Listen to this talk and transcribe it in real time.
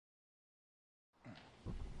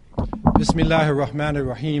Bismillahir Rahmanir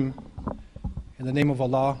Rahim. In the name of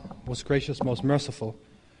Allah, most gracious, most merciful,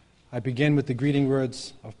 I begin with the greeting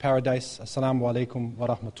words of paradise. Assalamu alaikum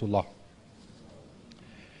wa rahmatullah.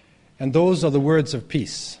 And those are the words of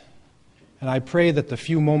peace. And I pray that the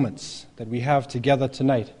few moments that we have together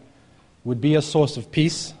tonight would be a source of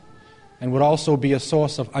peace and would also be a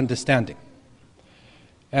source of understanding.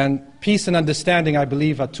 And peace and understanding, I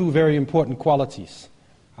believe, are two very important qualities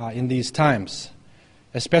in these times,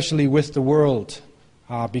 especially with the world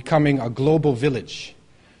becoming a global village,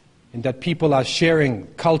 in that people are sharing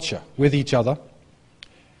culture with each other,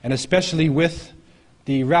 and especially with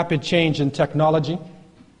the rapid change in technology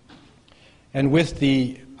and with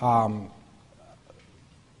the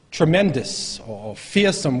tremendous or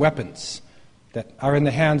fearsome weapons that are in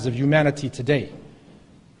the hands of humanity today.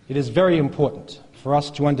 It is very important for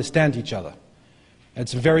us to understand each other.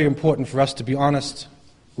 It's very important for us to be honest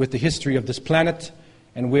with the history of this planet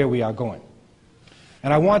and where we are going.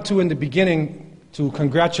 And I want to, in the beginning, to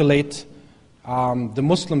congratulate the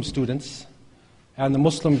Muslim students and the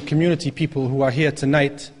Muslim community people who are here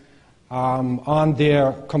tonight on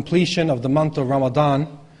their completion of the month of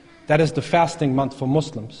Ramadan. That is the fasting month for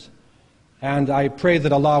Muslims. And I pray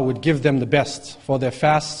that Allah would give them the best for their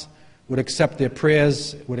fasts, would accept their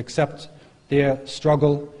prayers, would accept their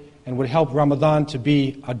struggle, and would help Ramadan to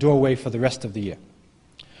be a doorway for the rest of the year.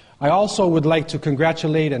 I also would like to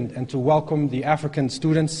congratulate and to welcome the African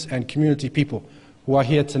students and community people who are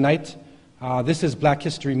here tonight. This is Black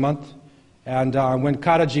History Month, and when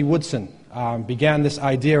Carter G. Woodson began this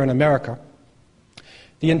idea in America,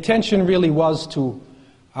 the intention really was to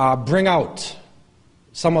bring out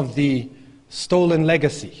some of the stolen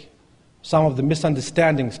legacy, some of the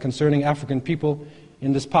misunderstandings concerning African people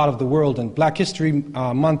in this part of the world. And Black History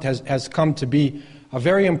Month has come to be a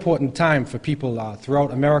very important time for people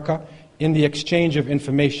throughout America in the exchange of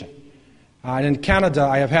information. And in Canada,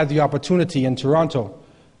 I have had the opportunity in Toronto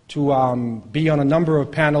to be on a number of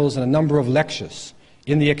panels and a number of lectures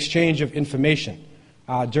in the exchange of information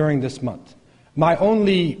during this month. My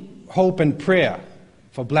only hope and prayer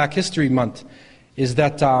for Black History Month is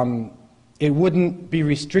that it wouldn't be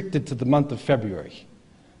restricted to the month of February.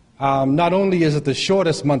 Not only is it the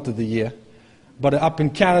shortest month of the year, but up in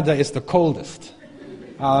Canada it's the coldest.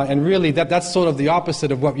 And really that's sort of the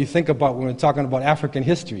opposite of what you think about when we're talking about African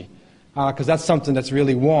history, because that's something that's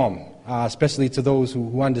really warm, especially to those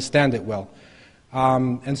who understand it well.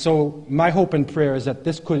 And so my hope and prayer is that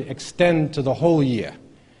this could extend to the whole year.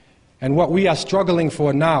 And what we are struggling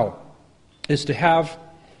for now is to have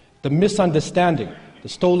the misunderstanding, the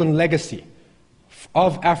stolen legacy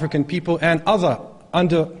of African people and other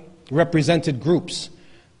underrepresented groups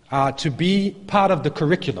to be part of the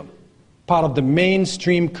curriculum, part of the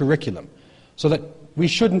mainstream curriculum, so that we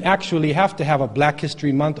shouldn't actually have to have a Black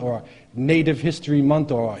History Month or Native History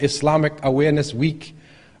Month or Islamic Awareness Week.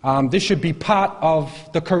 This should be part of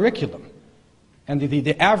the curriculum. And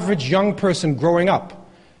the average young person growing up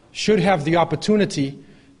should have the opportunity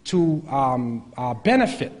to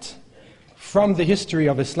benefit from the history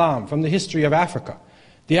of Islam, from the history of Africa.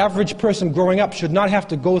 The average person growing up should not have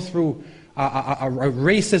to go through a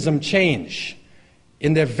racism change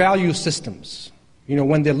in their value systems,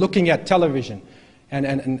 when they're looking at television.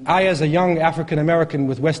 And I, as a young African American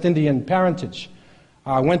with West Indian parentage,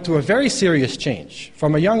 went through a very serious change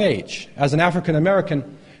from a young age as an African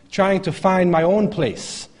American, trying to find my own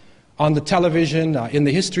place on the television, in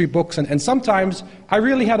the history books, and sometimes I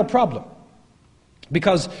really had a problem.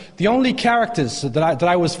 Because the only characters that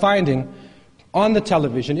I was finding on the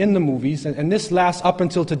television, in the movies, and this lasts up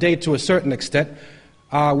until today to a certain extent,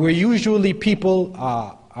 were usually people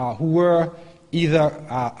who were either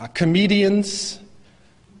comedians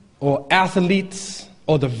or athletes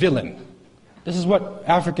or the villain. This is what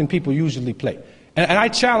African people usually play. And I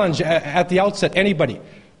challenge at the outset anybody,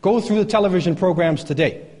 go through the television programs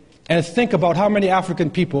today and think about how many African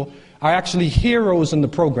people are actually heroes in the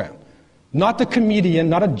program. Not the comedian,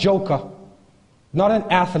 not a joker, not an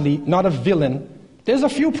athlete, not a villain. There's a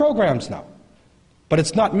few programs now, but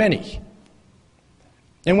it's not many.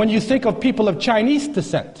 And when you think of people of Chinese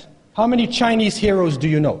descent, how many Chinese heroes do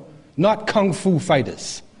you know? Not kung fu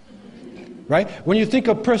fighters, right? When you think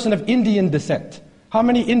of a person of Indian descent, how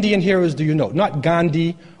many Indian heroes do you know? Not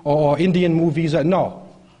Gandhi or Indian movies, no.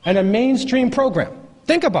 And a mainstream program.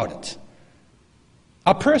 Think about it.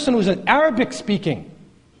 A person who's an Arabic-speaking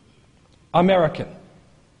American,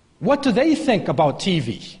 what do they think about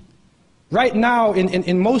TV? Right now,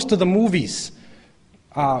 in most of the movies,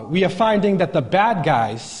 we are finding that the bad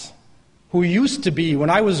guys, who used to be, when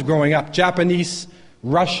I was growing up, Japanese,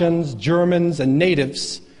 Russians, Germans, and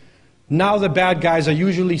natives, Now the bad guys are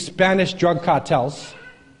usually Spanish drug cartels,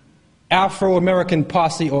 Afro-American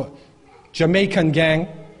posse or Jamaican gang,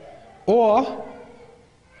 or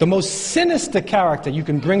the most sinister character you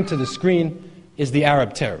can bring to the screen is the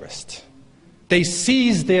Arab terrorist. They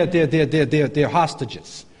seize their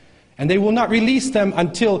hostages, and they will not release them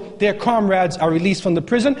until their comrades are released from the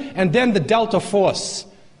prison, and then the Delta Force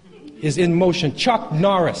is in motion. Chuck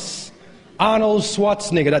Norris, Arnold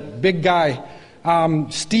Schwarzenegger, that big guy,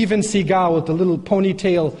 Steven Seagal with the little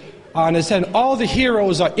ponytail on his head. All the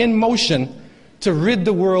heroes are in motion to rid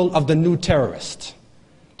the world of the new terrorist.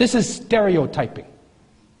 This is stereotyping.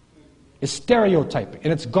 It's stereotyping,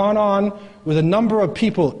 and it's gone on with a number of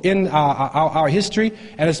people in our history,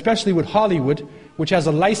 and especially with Hollywood, which has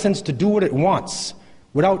a license to do what it wants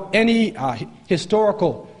without any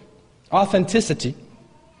historical authenticity.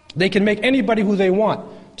 They can make anybody who they want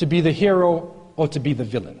to be the hero or to be the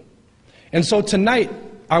villain. And so tonight,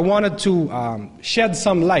 I wanted to shed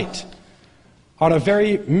some light on a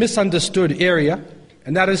very misunderstood area,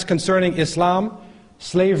 and that is concerning Islam,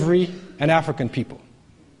 slavery, and African people.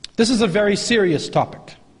 This is a very serious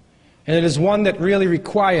topic, and it is one that really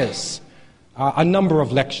requires a number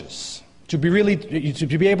of lectures. To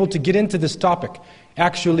be able to get into this topic,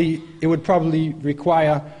 actually, it would probably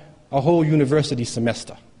require a whole university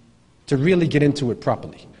semester to really get into it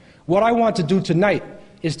properly. What I want to do tonight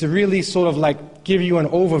is to really sort of like give you an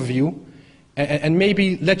overview and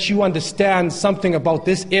maybe let you understand something about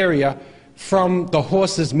this area from the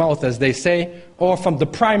horse's mouth, as they say, or from the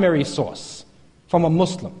primary source, from a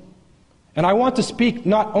Muslim. And I want to speak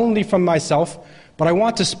not only from myself, but I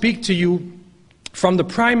want to speak to you from the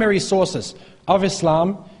primary sources of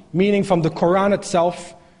Islam, meaning from the Quran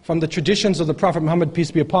itself, from the traditions of the Prophet Muhammad,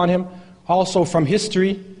 peace be upon him, also from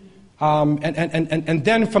history, and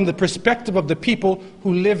then from the perspective of the people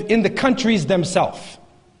who live in the countries themselves,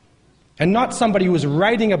 and not somebody who is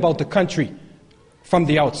writing about the country from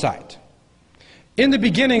the outside. In the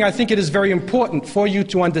beginning, I think it is very important for you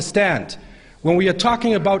to understand, when we are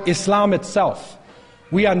talking about Islam itself,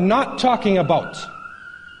 we are not talking about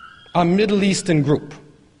a Middle Eastern group.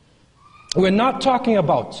 We're not talking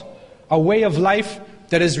about a way of life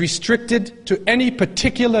that is restricted to any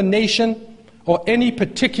particular nation or any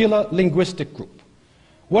particular linguistic group.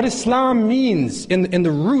 What Islam means in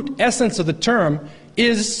the root essence of the term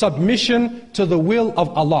is submission to the will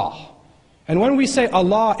of Allah. And when we say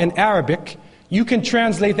Allah in Arabic, you can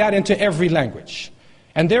translate that into every language.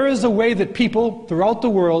 And there is a way that people throughout the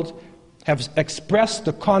world have expressed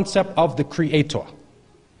the concept of the Creator.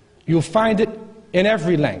 You'll find it in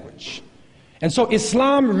every language. And so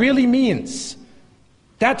Islam really means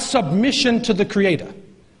that submission to the Creator.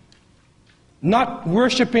 Not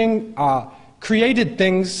worshiping created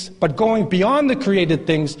things, but going beyond the created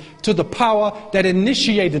things to the power that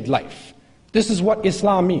initiated life. This is what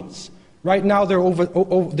Islam means. Right now there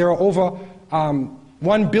are over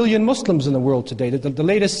 1 billion Muslims in the world today. The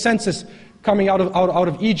latest census coming out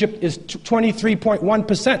of Egypt is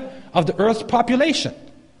 23.1% of the Earth's population.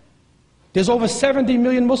 There's over 70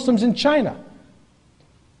 million Muslims in China.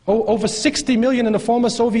 Over 60 million in the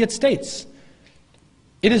former Soviet states.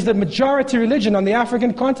 It is the majority religion on the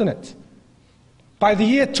African continent. By the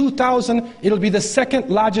year 2000, it'll be the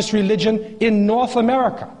second largest religion in North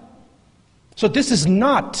America. So this is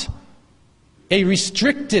not a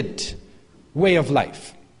restricted way of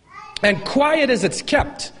life. And quiet as it's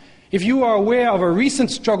kept, if you are aware of a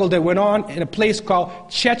recent struggle that went on in a place called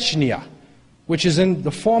Chechnya, which is in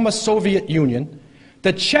the former Soviet Union,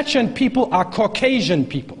 the Chechen people are Caucasian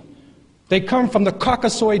people. They come from the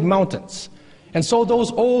Caucasoid Mountains. And so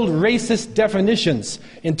those old racist definitions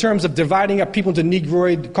in terms of dividing up people into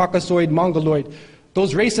Negroid, Caucasoid, Mongoloid,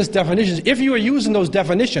 those racist definitions, if you are using those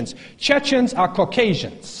definitions, Chechens are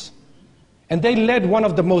Caucasians. And they led one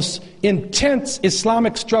of the most intense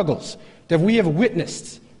Islamic struggles that we have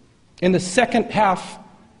witnessed in the second half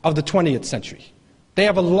of the 20th century. They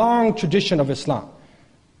have a long tradition of Islam.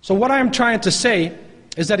 So what I am trying to say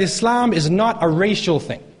is that Islam is not a racial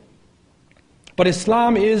thing. But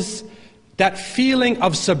Islam is that feeling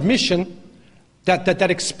of submission that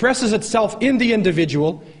expresses itself in the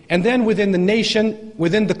individual and then within the nation,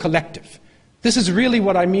 within the collective. This is really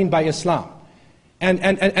what I mean by Islam.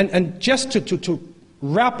 And just to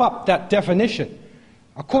wrap up that definition,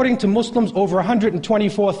 according to Muslims, over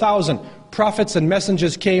 124,000 prophets and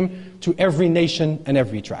messengers came to every nation and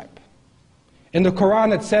every tribe. In the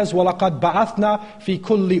Quran it says, وَلَقَدْ بَعَثْنَا فِي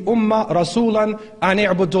كُلِّ أُمَّةٍ رَسُولًا أَنِ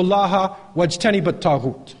اعْبُدُوا اللَّهَ وَاجْتَنِبُوا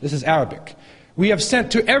الطَّاغُوتَ. This is Arabic. We have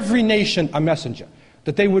sent to every nation a messenger,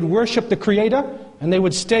 that they would worship the Creator and they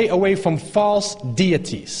would stay away from false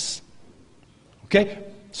deities. Okay?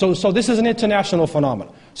 So this is an international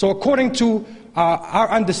phenomenon. So according to our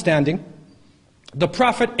understanding, the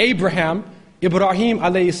Prophet Ibrahim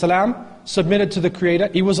alayhi salam, submitted to the Creator.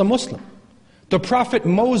 He was a Muslim. The Prophet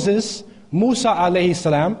Musa alayhi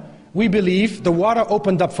salam, we believe the water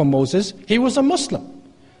opened up for Moses. He was a Muslim.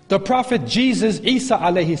 The Prophet Jesus, Isa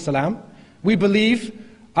alayhi salam, we believe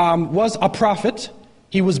was a prophet.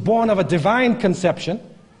 He was born of a divine conception.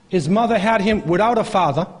 His mother had him without a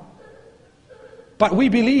father. But we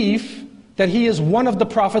believe that he is one of the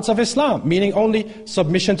prophets of Islam, meaning only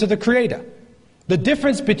submission to the Creator. The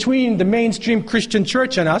difference between the mainstream Christian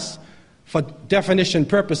church and us, for definition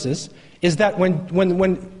purposes, is that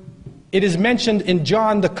when it is mentioned in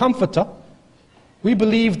John the Comforter, we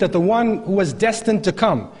believe that the one who was destined to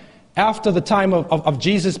come after the time of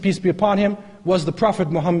Jesus, peace be upon him, was the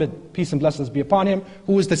Prophet Muhammad, peace and blessings be upon him,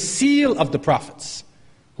 who was the seal of the prophets,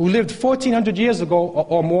 who lived 1400 years ago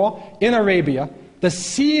or more in Arabia, the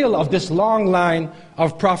seal of this long line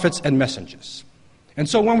of prophets and messengers. And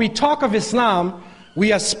so when we talk of Islam,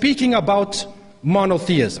 we are speaking about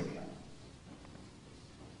monotheism.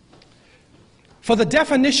 For the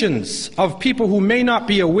definitions of people who may not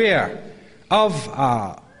be aware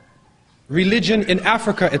of religion in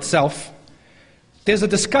Africa itself, there's a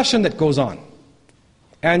discussion that goes on.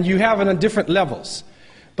 And you have it on different levels.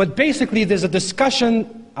 But basically there's a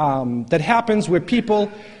discussion that happens where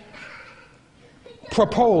people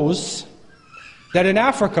propose that in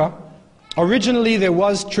Africa, originally there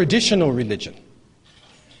was traditional religion.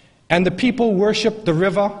 And the people worshiped the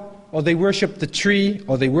river, or they worshiped the tree,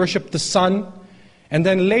 or they worshiped the sun. And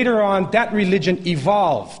then later on, that religion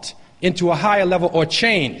evolved into a higher level, or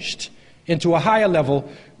changed into a higher level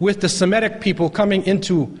with the Semitic people coming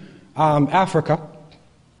into Africa.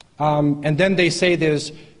 And then they say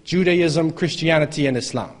there's Judaism, Christianity, and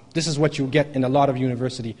Islam. This is what you get in a lot of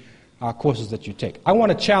university courses that you take. I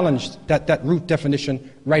want to challenge that root definition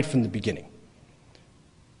right from the beginning.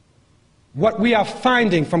 What we are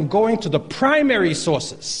finding from going to the primary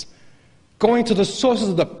sources, going to the sources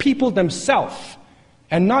of the people themselves,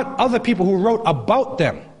 and not other people who wrote about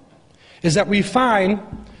them, is that we find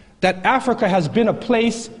that Africa has been a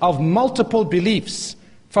place of multiple beliefs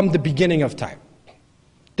from the beginning of time.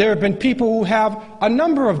 There have been people who have a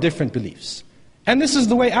number of different beliefs. And this is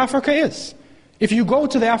the way Africa is. If you go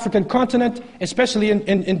to the African continent, especially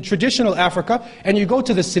in traditional Africa, and you go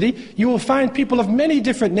to the city, you will find people of many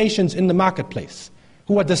different nations in the marketplace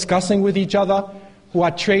who are discussing with each other, who are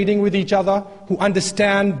trading with each other, who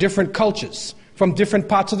understand different cultures from different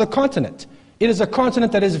parts of the continent. It is a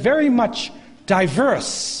continent that is very much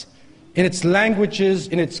diverse in its languages,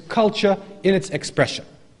 in its culture, in its expression.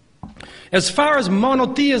 As far as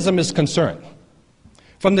monotheism is concerned,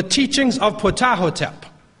 from the teachings of Ptahhotep,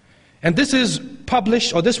 and this is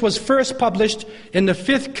published, or this was first published in the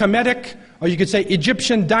 5th Kemetic, or you could say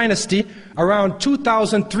Egyptian dynasty, around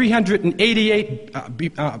 2388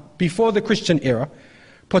 before the Christian era.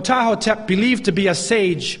 Ptahhotep, believed to be a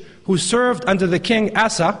sage who served under the king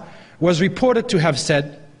Asa, was reported to have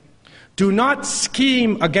said, "Do not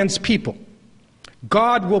scheme against people.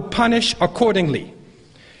 God will punish accordingly.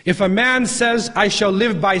 If a man says, 'I shall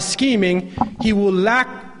live by scheming,' he will lack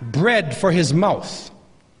bread for his mouth.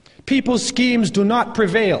 People's schemes do not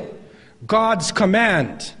prevail. God's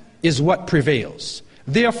command is what prevails.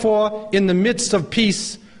 Therefore, in the midst of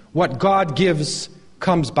peace, what God gives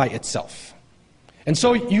comes by itself." And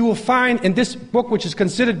so you will find in this book, which is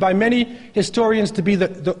considered by many historians to be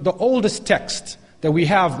the oldest text that we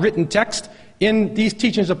have, written text, in these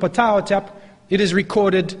teachings of Ptahhotep, it is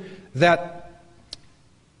recorded that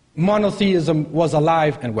monotheism was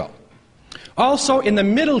alive and well. Also in the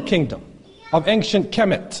Middle Kingdom of ancient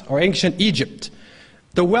Kemet, or ancient Egypt,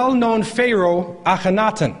 the well-known pharaoh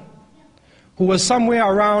Akhenaten, who was somewhere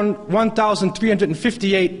around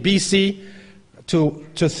 1358 BC to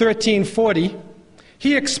 1340,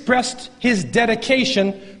 he expressed his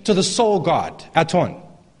dedication to the sole God, Aton.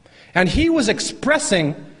 And he was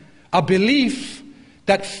expressing a belief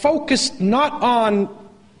that focused not on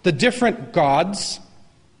the different gods,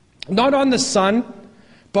 not on the sun,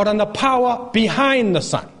 but on the power behind the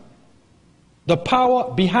sun. The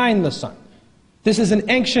power behind the sun. This is in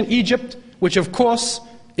ancient Egypt, which of course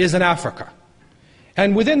is in Africa.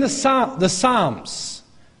 And within the Psalms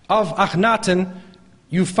of Akhenaten,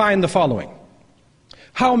 you find the following.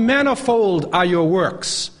 "How manifold are your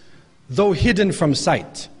works, though hidden from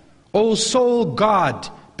sight. O sole God,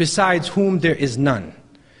 besides whom there is none.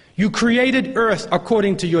 You created earth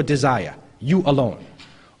according to your desire, you alone.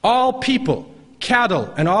 All people, cattle,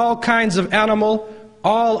 and all kinds of animal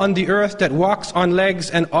all on the earth that walks on legs,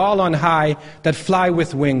 and all on high that fly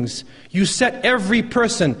with wings. You set every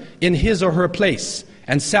person in his or her place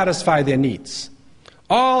and satisfy their needs.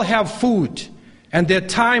 All have food, and their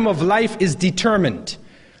time of life is determined.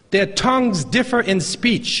 Their tongues differ in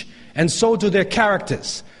speech, and so do their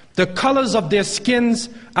characters. The colors of their skins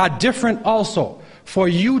are different also, for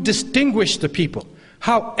you distinguish the people.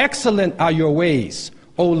 How excellent are your ways,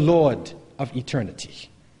 O Lord of eternity.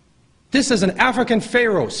 This is an African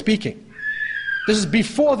Pharaoh speaking. This is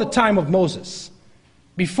before the time of Moses,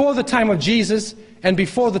 before the time of Jesus, and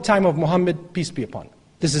before the time of Muhammad, peace be upon him.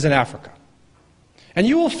 This is in Africa. And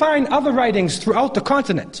you will find other writings throughout the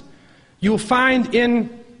continent. You will find in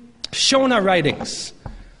Shona writings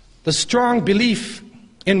the strong belief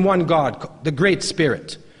in one God, the Great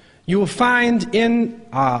Spirit. You will find in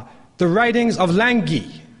the writings of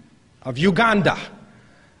Langi, of Uganda,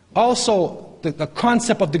 also the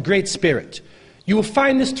concept of the Great Spirit. You will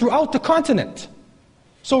find this throughout the continent.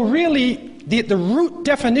 So really, the root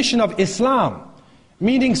definition of Islam,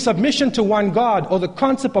 meaning submission to one God, or the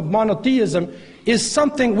concept of monotheism, is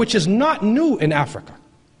something which is not new in Africa.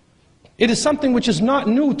 It is something which is not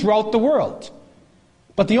new throughout the world.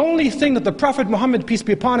 But the only thing that the Prophet Muhammad, peace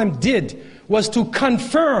be upon him, did was to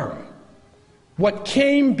confirm what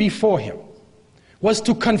came before him, was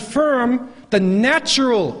to confirm the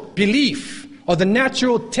natural belief or the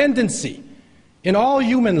natural tendency in all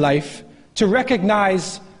human life to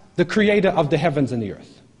recognize the creator of the heavens and the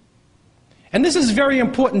earth. And this is a very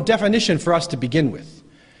important definition for us to begin with.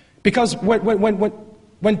 Because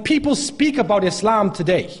when people speak about Islam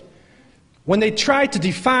today, when they try to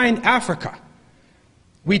define Africa,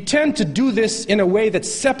 we tend to do this in a way that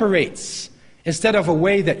separates instead of a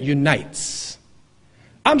way that unites.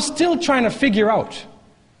 I'm still trying to figure out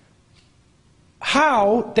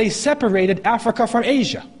how they separated Africa from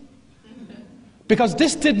Asia. Because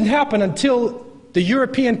this didn't happen until the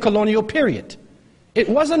European colonial period. It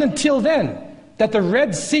wasn't until then that the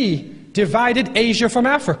Red Sea divided Asia from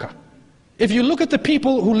Africa. If you look at the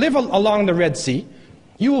people who live along the Red Sea,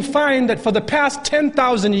 you will find that for the past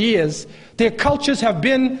 10,000 years, their cultures have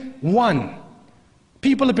been one.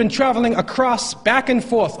 People have been traveling across, back and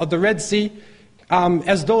forth of the Red Sea,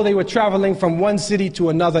 as though they were traveling from one city to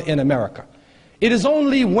another in America. It is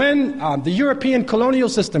only when the European colonial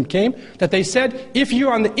system came that they said, if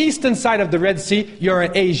you're on the eastern side of the Red Sea, you're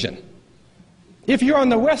an Asian. If you're on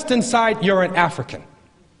the western side, you're an African.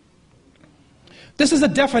 This is a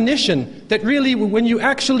definition that really, when you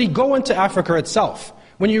actually go into Africa itself,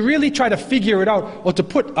 when you really try to figure it out, or to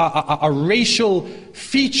put a racial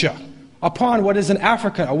feature upon what is an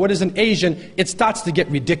African or what is an Asian, it starts to get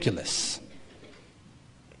ridiculous.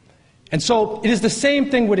 And so it is the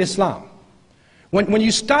same thing with Islam. When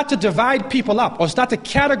you start to divide people up or start to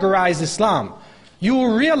categorize Islam, you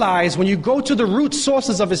will realize when you go to the root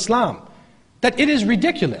sources of Islam that it is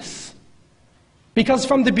ridiculous. Because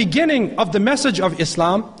from the beginning of the message of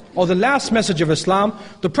Islam, or the last message of Islam,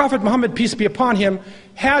 the Prophet Muhammad, peace be upon him,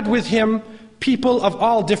 had with him people of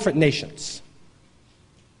all different nations.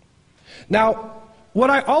 Now, what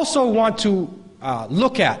I also want to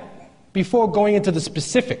look at before going into the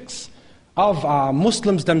specifics of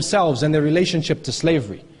Muslims themselves and their relationship to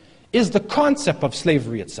slavery is the concept of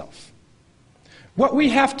slavery itself. What we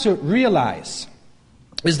have to realize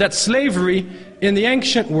is that slavery in the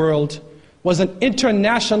ancient world was an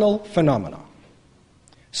international phenomenon.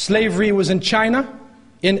 Slavery was in China,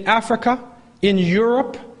 in Africa, in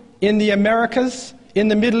Europe, in the Americas, in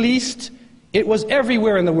the Middle East. It was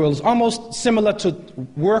everywhere in the world. It's almost similar to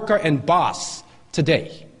worker and boss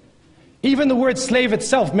today. Even the word slave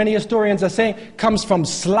itself, many historians are saying, comes from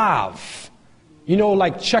Slav. You know,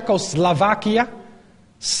 like Czechoslovakia?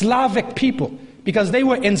 Slavic people, because they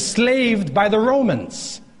were enslaved by the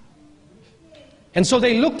Romans. And so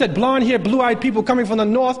they looked at blonde-haired, blue-eyed people coming from the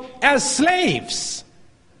north as slaves.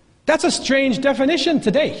 That's a strange definition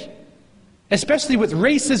today, especially with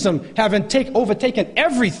racism having overtaken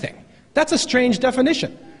everything. That's a strange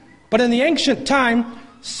definition. But in the ancient time,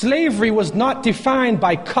 slavery was not defined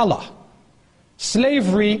by color.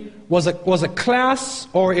 Slavery was a class,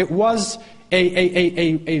 or it was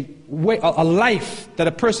a life that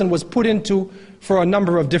a person was put into for a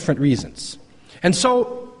number of different reasons. And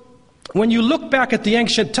so, when you look back at the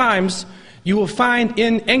ancient times, you will find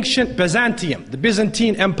in ancient Byzantium, the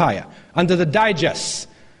Byzantine Empire, under the digests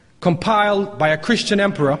compiled by a Christian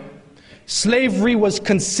emperor, slavery was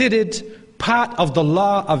considered part of the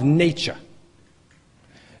law of nature.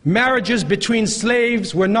 Marriages between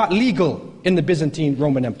slaves were not legal in the Byzantine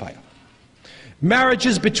Roman Empire.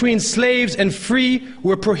 Marriages between slaves and free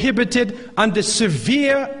were prohibited under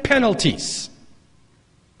severe penalties.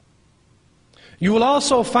 You will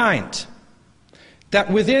also find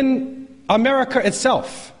that within America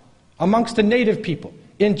itself, amongst the native people,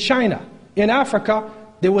 in China, in Africa,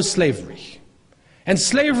 there was slavery. And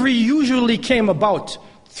slavery usually came about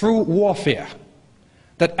through warfare.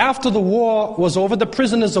 That after the war was over, the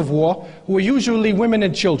prisoners of war, who were usually women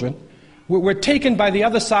and children, were taken by the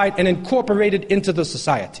other side and incorporated into the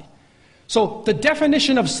society. So the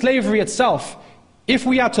definition of slavery itself, if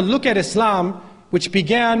we are to look at Islam, which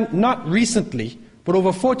began not recently, but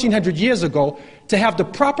over 1400 years ago, to have the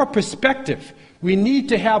proper perspective, we need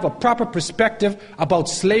to have a proper perspective about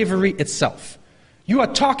slavery itself. You are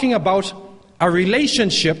talking about a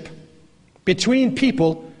relationship between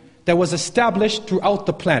people that was established throughout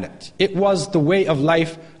the planet. It was the way of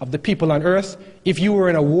life of the people on earth. If you were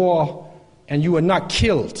in a war and you were not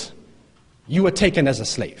killed, you were taken as a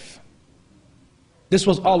slave. This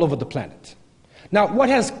was all over the planet. Now, what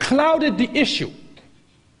has clouded the issue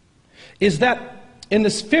is that in the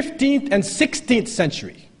 15th and 16th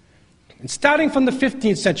century, and starting from the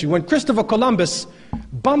 15th century, when Christopher Columbus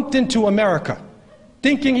bumped into America,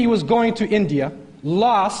 thinking he was going to India,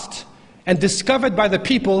 lost, and discovered by the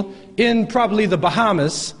people in probably the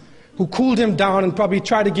Bahamas, who cooled him down and probably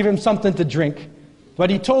tried to give him something to drink. But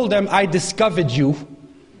he told them, I discovered you,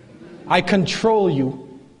 I control you.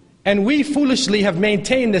 And we foolishly have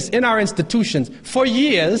maintained this in our institutions for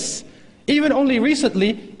years. Even only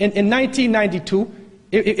recently, in 1992,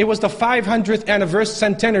 it was the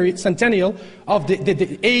 500th centennial of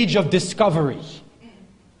the age of discovery.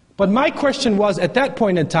 But my question was, at that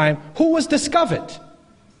point in time, who was discovered?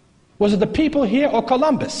 Was it the people here or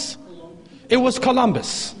Columbus? It was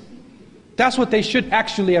Columbus. That's what they should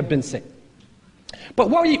actually have been saying. But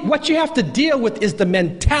what you have to deal with is the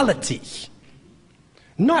mentality.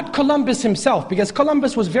 Not Columbus himself, because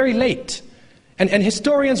Columbus was very late. And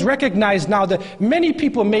historians recognize now that many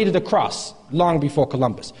people made it across long before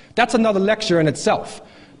Columbus. That's another lecture in itself.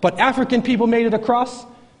 But African people made it across,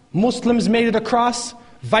 Muslims made it across,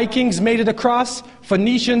 Vikings made it across,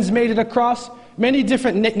 Phoenicians made it across. Many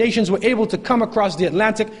different nations were able to come across the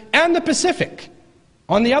Atlantic and the Pacific,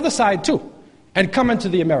 on the other side too, and come into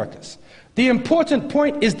the Americas. The important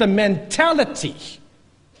point is the mentality.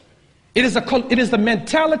 It is the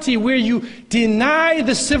mentality where you deny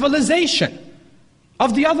the civilization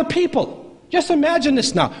of the other people. Just imagine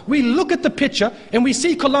this now. We look at the picture and we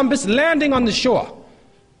see Columbus landing on the shore.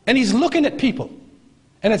 And he's looking at people.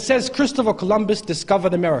 And it says Christopher Columbus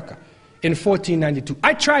discovered America in 1492.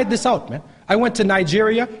 I tried this out, man. I went to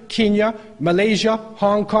Nigeria, Kenya, Malaysia,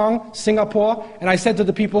 Hong Kong, Singapore, and I said to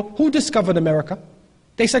the people, who discovered America?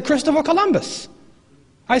 They said Christopher Columbus.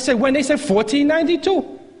 I said, when? They said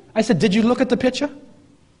 1492. I said, did you look at the picture?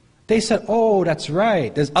 They said, oh, that's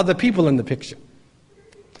right. There's other people in the picture.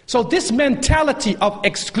 So this mentality of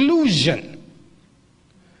exclusion,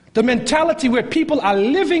 the mentality where people are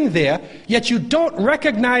living there, yet you don't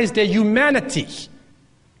recognize their humanity,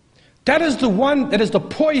 that is the one that is the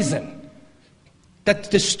poison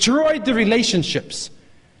that destroyed the relationships,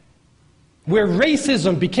 where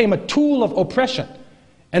racism became a tool of oppression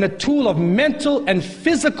and a tool of mental and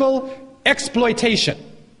physical exploitation.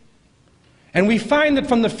 And we find that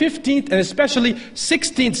from the 15th and especially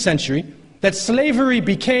 16th century, that slavery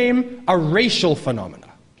became a racial phenomenon.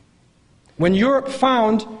 When Europe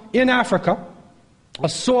found in Africa a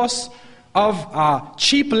source of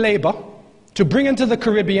cheap labor to bring into the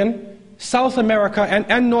Caribbean, South America,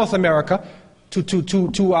 and North America to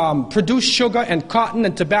produce sugar and cotton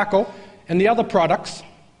and tobacco and the other products,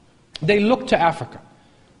 they looked to Africa.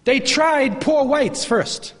 They tried poor whites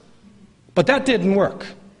first, but that didn't work.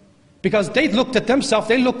 Because they looked at themselves,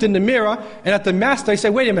 they looked in the mirror, and at the master, they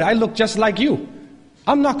said, wait a minute, I look just like you.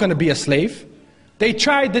 I'm not going to be a slave. They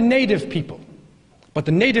tried the native people. But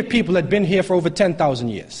the native people had been here for over 10,000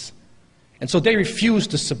 years. And so they refused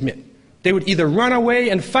to submit. They would either run away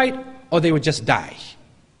and fight, or they would just die.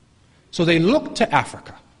 So they looked to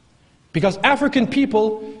Africa. Because African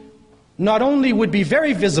people not only would be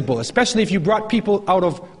very visible, especially if you brought people out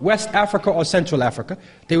of West Africa or Central Africa,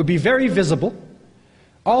 they would be very visible.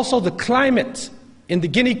 Also, the climate in the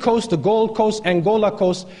Guinea Coast, the Gold Coast, Angola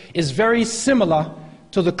Coast is very similar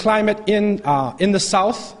to the climate in the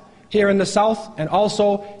South, here in the South, and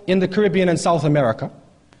also in the Caribbean and South America.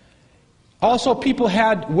 Also, people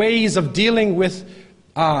had ways of dealing with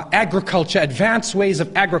agriculture, advanced ways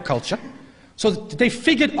of agriculture. So they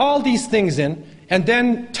figured all these things in and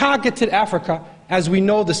then targeted Africa. As we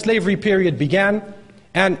know, the slavery period began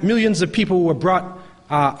and millions of people were brought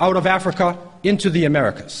out of Africa into the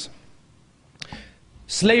Americas.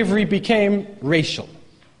 Slavery became racial.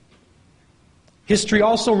 History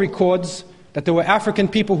also records that there were African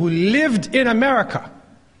people who lived in America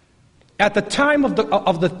at the time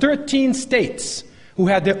of the 13 states who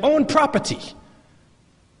had their own property.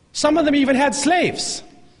 Some of them even had slaves.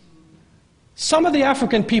 Some of the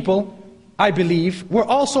African people, I believe, were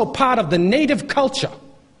also part of the native culture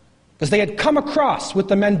because they had come across with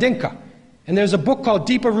the Mandinka. And there's a book called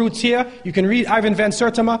Deeper Roots here. You can read Ivan van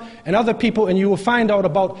Sertima and other people, and you will find out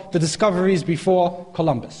about the discoveries before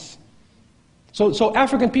Columbus. So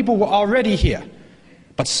African people were already here,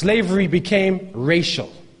 but slavery became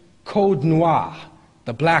racial. Code Noir,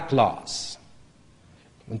 the black laws.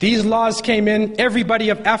 When these laws came in, everybody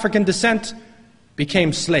of African descent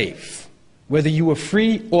became slave, whether you were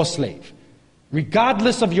free or slave.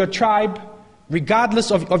 Regardless of your tribe,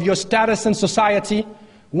 regardless of your status in society,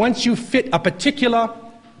 once you fit a particular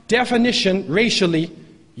definition racially,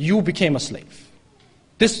 you became a slave.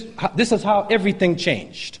 This is how everything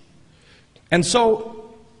changed. And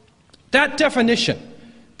so that definition,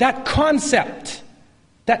 that concept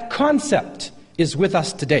is with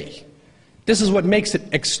us today. This is what makes it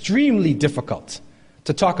extremely difficult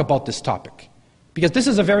to talk about this topic, because this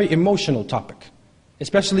is a very emotional topic,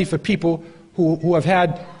 especially for people who have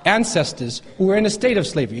had ancestors who were in a state of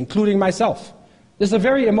slavery, including myself. This is a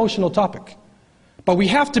very emotional topic. But we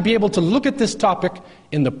have to be able to look at this topic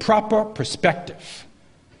in the proper perspective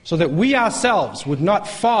so that we ourselves would not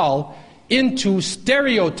fall into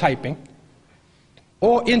stereotyping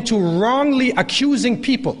or into wrongly accusing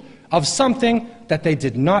people of something that they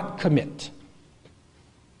did not commit.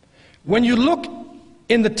 When you look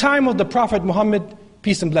in the time of the Prophet Muhammad,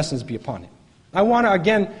 peace and blessings be upon him, I want to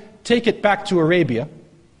again take it back to Arabia,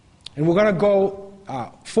 and we're going to go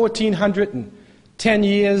 1410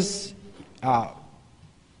 years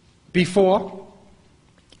before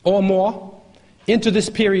or more into this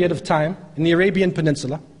period of time in the Arabian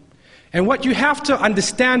Peninsula. And what you have to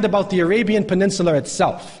understand about the Arabian Peninsula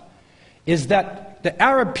itself is that the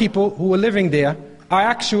Arab people who were living there are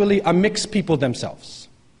actually a mixed people themselves.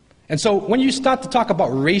 And so when you start to talk about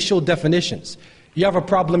racial definitions, you have a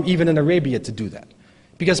problem even in Arabia to do that.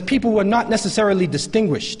 Because people were not necessarily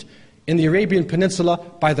distinguished in the Arabian Peninsula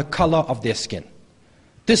by the color of their skin.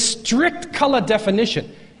 This strict color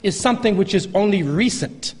definition is something which is only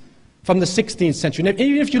recent from the 16th century. And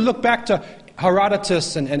even if you look back to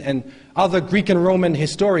Herodotus and other Greek and Roman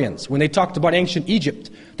historians, when they talked about ancient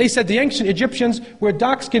Egypt, they said the ancient Egyptians were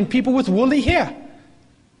dark-skinned people with woolly hair.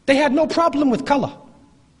 They had no problem with color.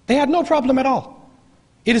 They had no problem at all.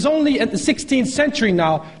 It is only in the 16th century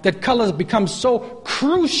now that color has become so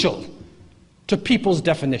crucial to people's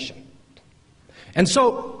definition. And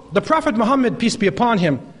so the Prophet Muhammad, peace be upon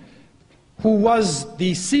him, who was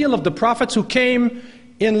the seal of the prophets, who came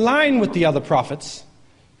in line with the other prophets,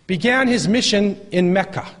 began his mission in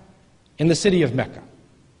Mecca, in the city of Mecca.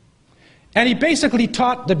 And he basically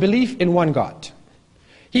taught the belief in one God.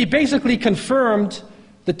 He basically confirmed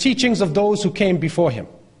the teachings of those who came before him.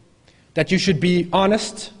 That you should be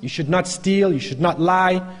honest, you should not steal, you should not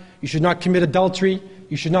lie, you should not commit adultery,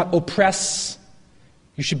 you should not oppress,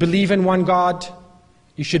 you should believe in one God,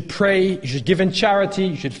 you should pray, you should give in charity,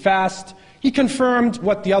 you should fast. He confirmed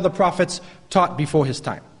what the other prophets taught before his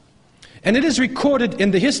time. And it is recorded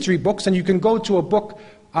in the history books, and you can go to a book,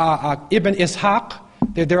 Ibn Ishaq.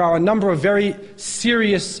 There are a number of very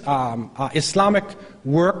serious Islamic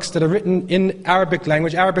works that are written in Arabic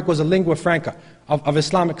language. Arabic was a lingua franca of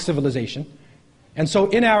Islamic civilization. And so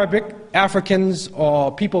in Arabic, Africans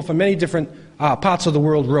or people from many different parts of the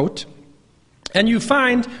world wrote. And you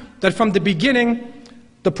find that from the beginning,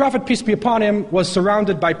 the Prophet, peace be upon him, was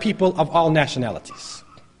surrounded by people of all nationalities.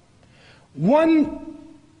 One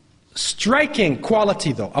striking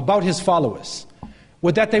quality, though, about his followers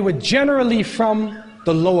was that they were generally from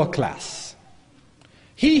the lower class.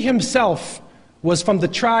 He himself was from the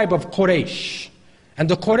tribe of Quraysh, and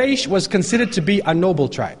the Quraysh was considered to be a noble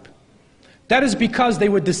tribe. That is because they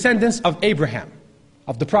were descendants of Abraham,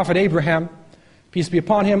 of the Prophet Abraham, peace be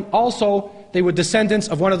upon him. Also, they were descendants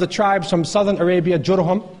of one of the tribes from southern Arabia,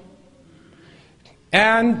 Jurhum.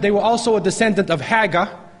 And they were also a descendant of Hagar,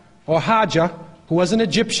 or Hajar, who was an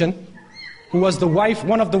Egyptian, who was the wife,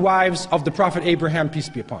 one of the wives of the Prophet Abraham, peace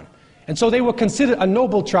be upon him. And so they were considered a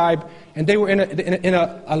noble tribe, and they were in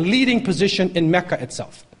a leading position in Mecca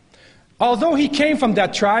itself. Although he came from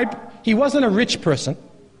that tribe, he wasn't a rich person.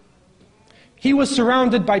 He was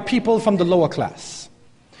surrounded by people from the lower class.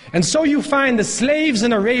 And so you find the slaves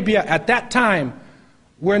in Arabia at that time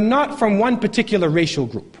were not from one particular racial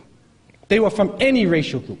group. They were from any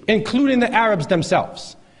racial group, including the Arabs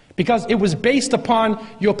themselves, because it was based upon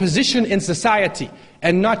your position in society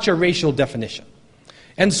and not your racial definition.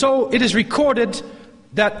 And so it is recorded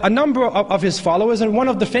that a number of his followers, and one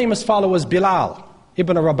of the famous followers, Bilal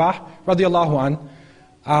ibn Rabah, radiallahu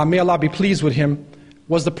anh, may Allah be pleased with him,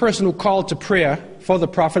 was the person who called to prayer for the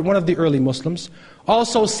Prophet, one of the early Muslims.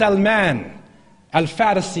 Also Salman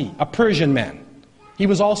al-Farisi, a Persian man. He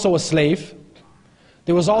was also a slave.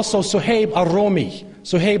 There was also Suhaib al-Romi,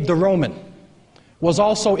 Suhaib the Roman, was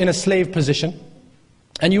also in a slave position.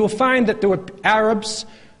 And you will find that there were Arabs,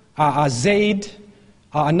 Zayd,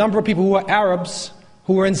 a number of people who were Arabs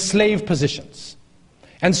who were in slave positions.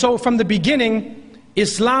 And so from the beginning,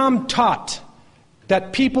 Islam taught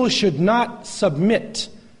that people should not submit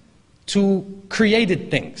to created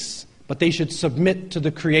things, but they should submit to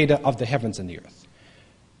the Creator of the heavens and the earth.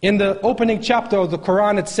 In the opening chapter of the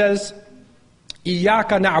Quran, it says, إِيَّاكَ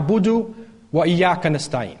نَعْبُدُ وَإِيَّاكَ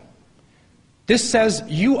نَسْتَعِينُ. This says,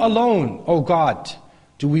 you alone, O God,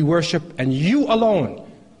 do we worship, and you alone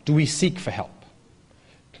do we seek for help.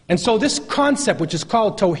 And so this concept, which is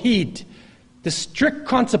called Tawheed, the strict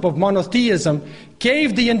concept of monotheism,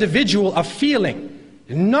 gave the individual a feeling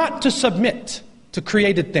not to submit to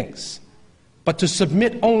created things, but to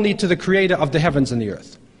submit only to the Creator of the heavens and the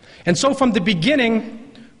earth. And so from the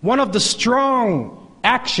beginning, one of the strong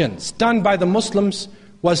actions done by the Muslims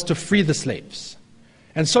was to free the slaves.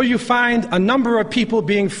 And so you find a number of people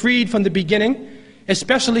being freed from the beginning,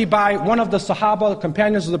 especially by one of the Sahaba,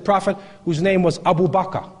 companions of the Prophet, whose name was Abu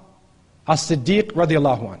Bakr as-Siddiq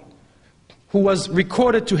radiallahu anh, who was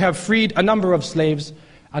recorded to have freed a number of slaves,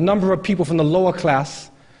 a number of people from the lower class,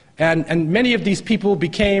 and many of these people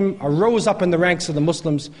rose up in the ranks of the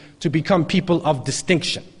Muslims to become people of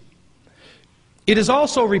distinction. It is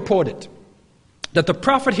also reported that the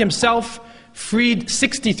Prophet himself freed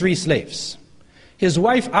 63 slaves. His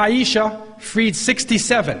wife Aisha freed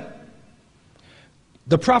 67.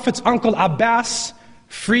 The Prophet's uncle Abbas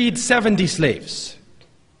freed 70 slaves.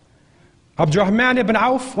 Abdurrahman ibn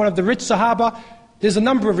Auf, one of the rich Sahaba, there's a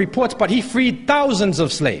number of reports, but he freed thousands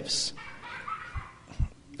of slaves.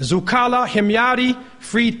 Zukala Himyari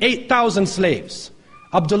freed 8,000 slaves.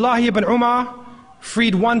 Abdullah ibn Umar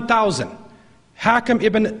freed 1,000. Hakim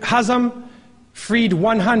ibn Hazm freed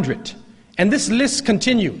 100. And this list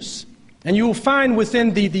continues. And you will find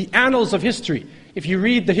within the annals of history, if you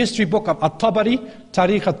read the history book of At-Tabari,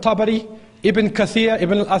 Tariq At-Tabari, Ibn Kathir,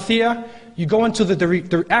 Ibn al-Athir, you go into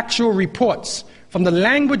the actual reports from the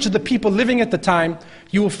language of the people living at the time,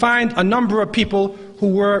 you will find a number of people who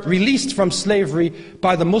were released from slavery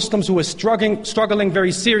by the Muslims who were struggling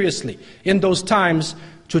very seriously in those times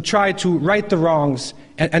to try to right the wrongs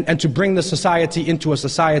and to bring the society into a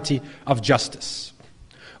society of justice.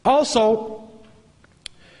 Also,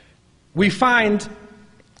 we find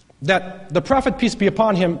that the Prophet, peace be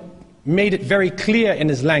upon him, made it very clear in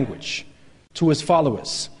his language to his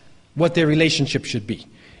followers what their relationship should be.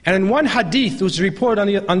 And in one hadith, it was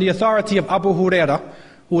reported on the authority of Abu Hurairah,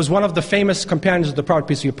 who was one of the famous companions of the Prophet,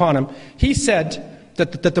 peace be upon him, he said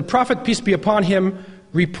that the Prophet, peace be upon him,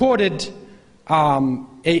 reported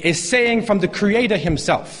a saying from the Creator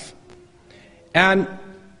himself. And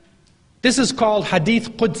this is called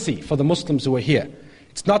Hadith Qudsi for the Muslims who are here.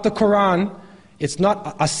 It's not the Quran, it's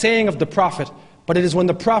not a saying of the Prophet, but it is when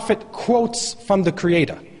the Prophet quotes from the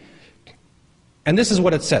Creator. And this is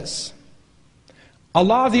what it says.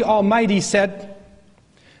 Allah the Almighty said,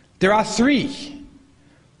 there are three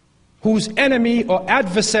whose enemy or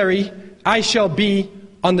adversary I shall be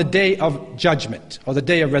on the day of judgment, or the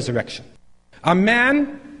day of resurrection. A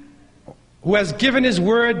man who has given his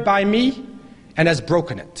word by me and has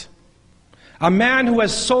broken it. A man who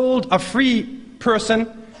has sold a free person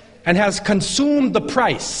and has consumed the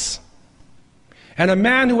price. And a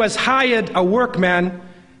man who has hired a workman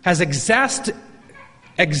has exacted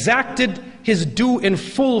his due in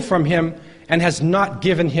full from him and has not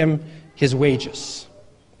given him his wages.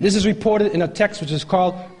 This is reported in a text which is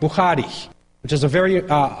called Bukhari, which is a very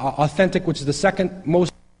authentic, which is the second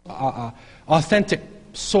most authentic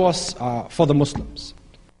source for the Muslims.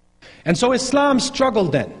 And so Islam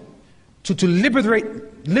struggled then to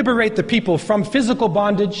liberate the people from physical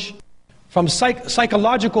bondage, from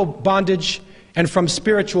psychological bondage, and from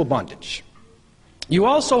spiritual bondage. You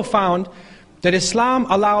also found that Islam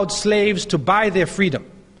allowed slaves to buy their freedom.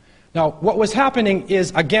 Now, what was happening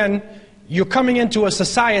is, again, you're coming into a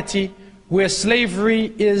society where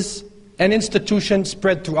slavery is an institution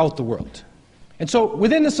spread throughout the world. And so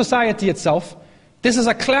within the society itself, this is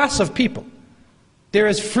a class of people. There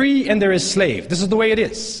is free and there is slave. This is the way it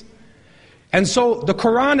is. And so the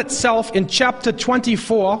Quran itself in chapter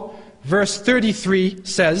 24, verse 33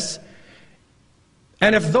 says,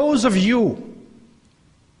 and if those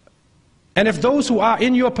who are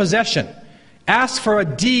in your possession ask for a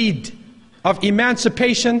deed of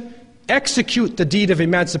emancipation, execute the deed of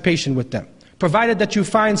emancipation with them, provided that you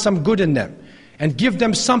find some good in them, and give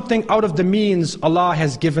them something out of the means Allah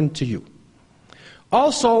has given to you.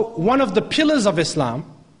 Also, one of the pillars of Islam,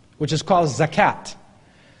 which is called zakat,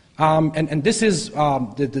 and this is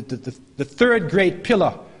the third great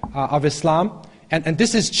pillar of Islam, and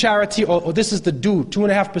this is charity, or this is the due,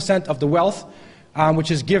 2.5% of the wealth, which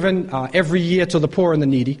is given every year to the poor and the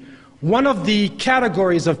needy. One of the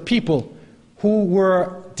categories of people who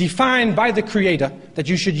were defined by the Creator that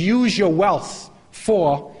you should use your wealth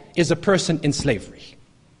for is a person in slavery.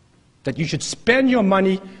 That you should spend your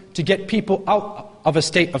money to get people out of a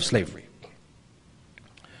state of slavery.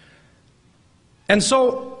 And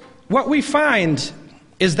so what we find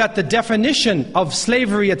is that the definition of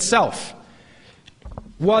slavery itself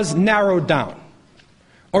was narrowed down.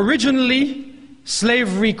 Originally,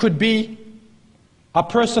 slavery could be a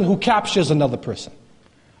person who captures another person.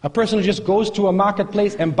 A person who just goes to a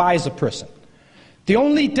marketplace and buys a person. The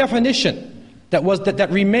only definition that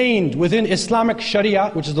remained within Islamic Sharia,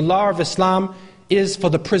 which is the law of Islam, is for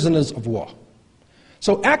the prisoners of war.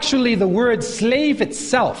 So actually the word slave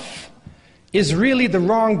itself is really the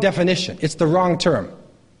wrong definition. It's the wrong term.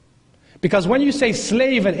 Because when you say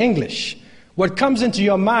slave in English, what comes into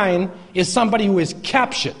your mind is somebody who is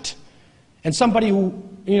captured, and somebody who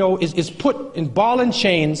is put in ball and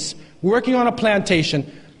chains, working on a plantation.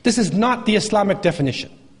 This is not the Islamic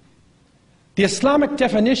definition. The Islamic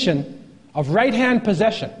definition of right-hand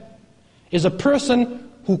possession is a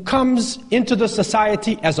person who comes into the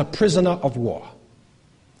society as a prisoner of war.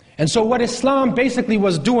 And so what Islam basically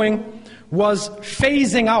was doing was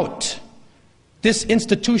phasing out this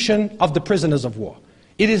institution of the prisoners of war.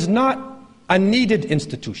 It is not a needed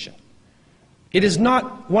institution. It is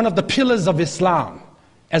not one of the pillars of Islam,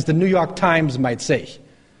 as the New York Times might say.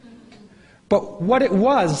 But what it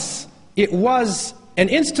was an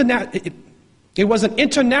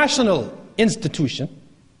international institution.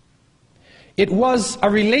 It was a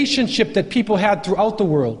relationship that people had throughout the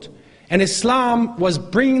world. And Islam was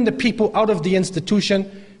bringing the people out of the institution,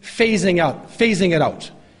 phasing it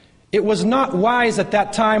out. It was not wise at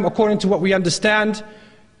that time, according to what we understand,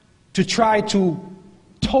 to try to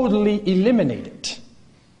totally eliminate it.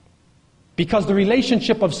 Because the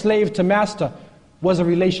relationship of slave to master was a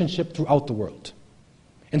relationship throughout the world.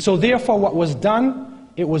 And so therefore what was done,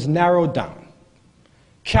 it was narrowed down.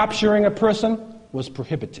 Capturing a person was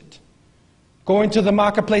prohibited. Going to the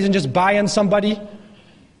marketplace and just buying somebody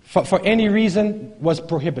for any reason was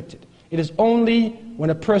prohibited. It is only when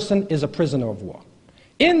a person is a prisoner of war.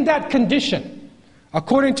 In that condition,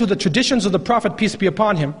 according to the traditions of the Prophet, peace be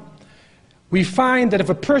upon him, we find that if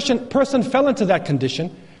a person fell into that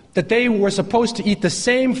condition, that they were supposed to eat the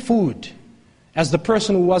same food as the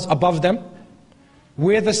person who was above them,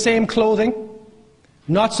 wear the same clothing,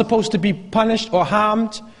 not supposed to be punished or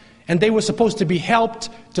harmed, and they were supposed to be helped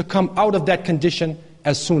to come out of that condition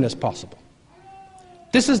as soon as possible.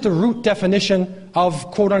 This is the root definition of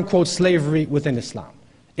quote-unquote slavery within Islam.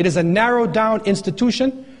 It is a narrowed down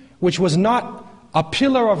institution which was not a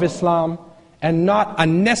pillar of Islam and not a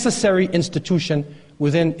necessary institution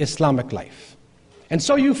within Islamic life. And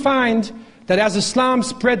so you find that as Islam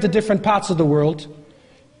spread to different parts of the world,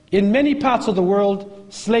 in many parts of the world,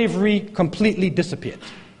 slavery completely disappeared.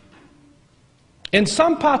 In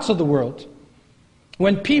some parts of the world,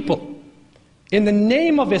 when people, in the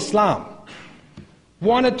name of Islam,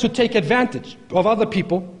 wanted to take advantage of other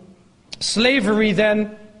people, slavery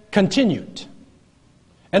then continued.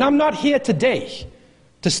 And I'm not here today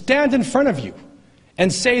to stand in front of you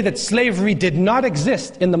and say that slavery did not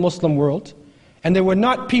exist in the Muslim world, and there were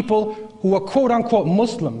not people who were quote-unquote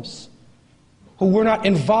Muslims who were not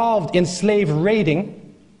involved in slave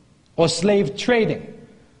raiding or slave trading.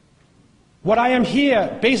 What I am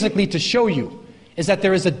here basically to show you is that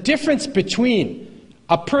there is a difference between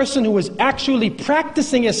a person who is actually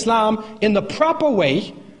practicing Islam in the proper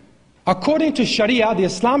way, according to Sharia, the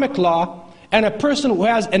Islamic law, and a person who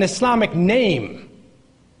has an Islamic name,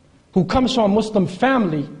 who comes from a Muslim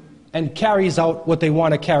family and carries out what they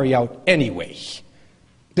want to carry out anyway.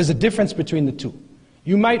 There's a difference between the two.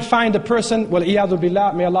 You might find a person, wal-iyadhu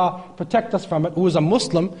billah, may Allah protect us from it, who is a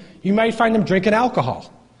Muslim, you might find him drinking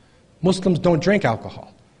alcohol. Muslims don't drink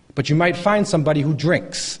alcohol. But you might find somebody who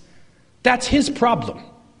drinks. That's his problem.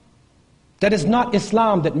 That is not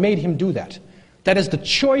Islam that made him do that. That is the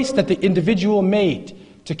choice that the individual made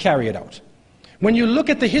to carry it out. When you look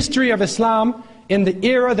at the history of Islam in the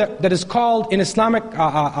era that is called in Islamic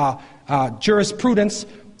jurisprudence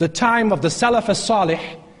the time of the Salaf as-Salih,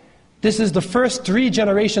 this is the first 3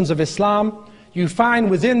 generations of Islam. You find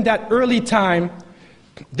within that early time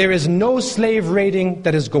there is no slave raiding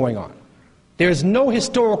that is going on. There is no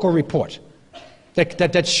historical report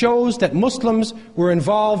that shows that Muslims were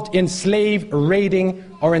involved in slave raiding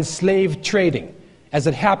or in slave trading, as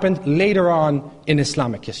it happened later on in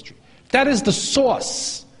Islamic history. That is the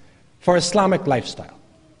source for Islamic lifestyle.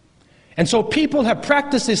 And so people have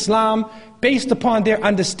practiced Islam based upon their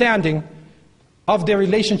understanding of their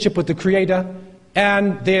relationship with the Creator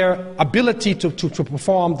and their ability to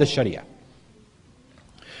perform the Sharia.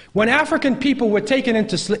 When African people were taken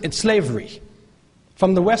into slavery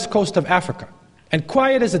from the west coast of Africa, and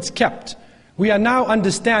quiet as it's kept, we are now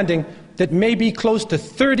understanding that maybe close to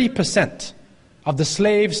 30% of the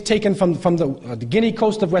slaves taken from the Guinea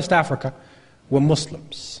coast of West Africa were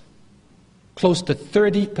Muslims. Close to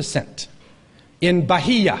 30%. In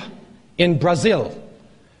Bahia, in Brazil,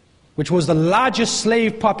 which was the largest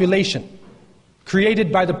slave population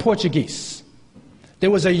created by the Portuguese,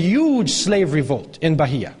 there was a huge slave revolt in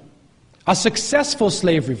Bahia, a successful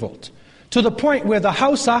slave revolt, to the point where the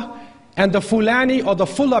Hausa and the Fulani or the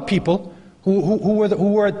Fula people who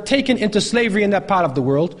were taken into slavery in that part of the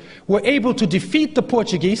world were able to defeat the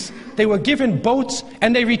Portuguese. They were given boats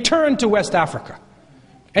and they returned to West Africa.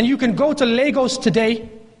 And you can go to Lagos today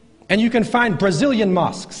and you can find Brazilian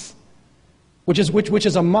mosques, which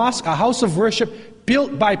is a mosque, a house of worship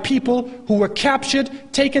built by people who were captured,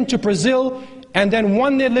 taken to Brazil, and then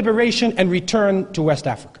won their liberation and returned to West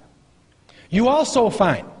Africa. You also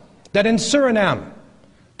find that in Suriname,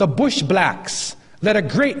 the Bush blacks led a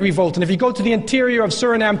great revolt. And if you go to the interior of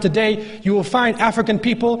Suriname today, you will find African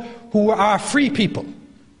people who are free people,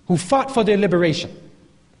 who fought for their liberation.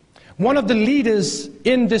 One of the leaders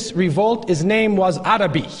in this revolt, his name was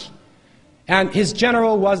Arabi, and his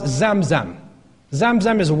general was Zamzam.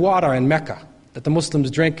 Zamzam is water in Mecca that the Muslims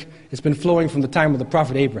drink. It's been flowing from the time of the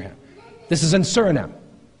Prophet Abraham. This is in Suriname.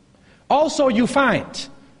 Also, you find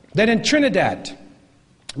that in Trinidad,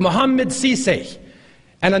 Muhammad Sise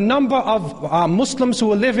and a number of Muslims who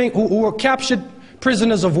were captured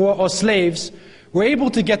prisoners of war or slaves were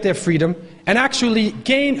able to get their freedom and actually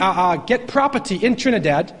get property in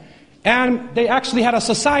Trinidad, and they actually had a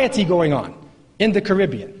society going on in the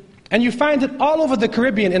Caribbean. And you find it all over the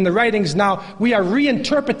Caribbean in the writings now. We are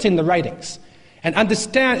reinterpreting the writings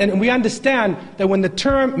and we understand that when the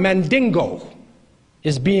term Mandingo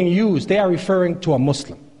is being used, they are referring to a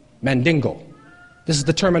Muslim. Mandingo. This is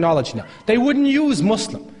the terminology now. They wouldn't use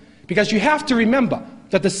Muslim, because you have to remember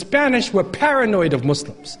that the Spanish were paranoid of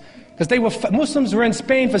Muslims, because Muslims were in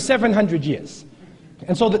Spain for 700 years.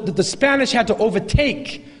 And so the Spanish had to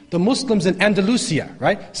overtake the Muslims in Andalusia,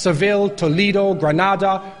 right? Seville, Toledo,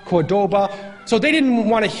 Granada, Cordoba. So they didn't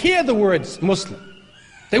want to hear the words Muslim.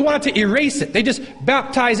 They wanted to erase it. They just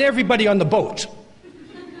baptized everybody on the boat.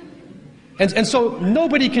 And so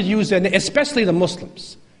nobody could use it, especially the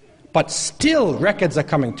Muslims. But still, records are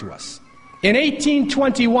coming to us. In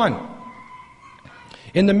 1821,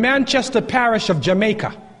 in the Manchester parish of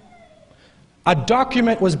Jamaica, a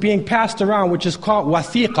document was being passed around which is called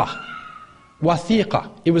Wathiqa. Wathiqa.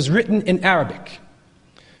 It was written in Arabic.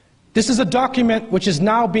 This is a document which is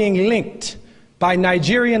now being linked by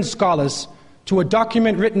Nigerian scholars to a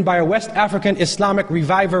document written by a West African Islamic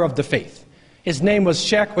reviver of the faith. His name was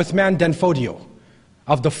Sheikh Uthman Danfodio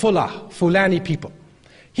of the Fulani people.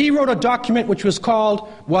 He wrote a document which was called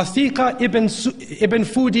Wathiqa ibn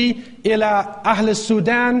Fudi ila Ahl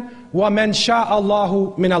Sudan wa man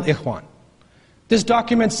sha'allahu min al-Ikhwan. This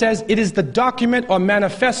document says it is the document or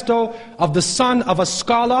manifesto of the son of a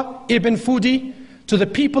scholar, Ibn Fudi, to the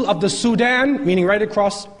people of the Sudan, meaning right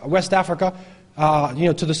across West Africa,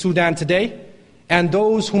 to the Sudan today, and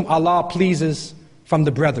those whom Allah pleases from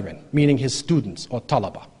the brethren, meaning his students or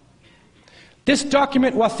talaba. This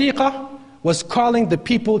document, Wathiqa, was calling the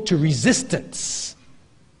people to resistance.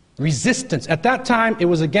 Resistance. At that time, it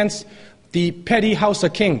was against the petty Hausa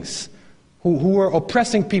kings who were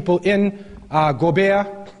oppressing people in Gobert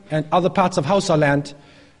and other parts of Hausa land.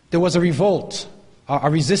 There was a revolt, a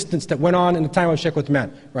resistance that went on in the time of Sheikh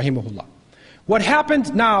Uthman, rahimahullah. What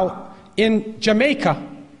happened now in Jamaica,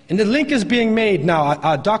 and the link is being made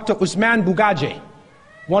now, Dr. Usman Bugaje,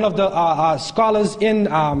 one of the scholars in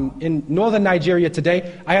northern Nigeria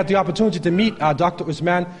today. I had the opportunity to meet Dr.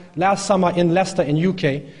 Usman last summer in Leicester in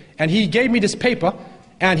UK, and he gave me this paper,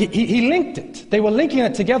 and he linked it. They were linking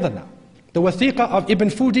it together now. The Wathiqa of Ibn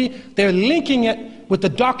Fudi, they're linking it with the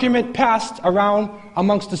document passed around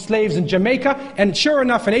amongst the slaves in Jamaica, and sure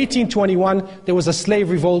enough, in 1821, there was a slave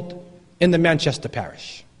revolt in the Manchester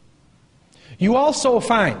parish. You also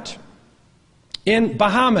find in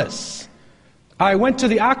Bahamas, I went to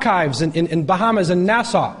the archives in Bahamas, in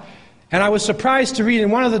Nassau, and I was surprised to read in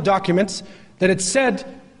one of the documents that it said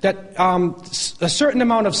that a certain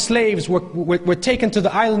amount of slaves were taken to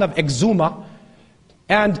the island of Exuma,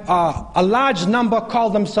 and a large number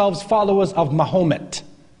called themselves followers of Mahomet.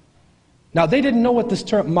 Now, they didn't know what this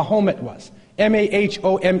term Mahomet was.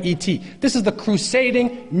 M-A-H-O-M-E-T. This is the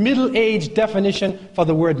crusading, middle-age definition for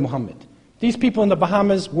the word Muhammad. These people in the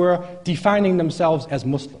Bahamas were defining themselves as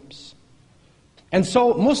Muslims. And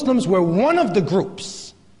so Muslims were one of the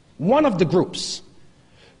groups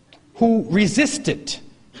who resisted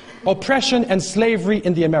oppression and slavery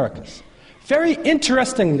in the Americas. Very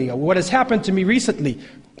interestingly, what has happened to me recently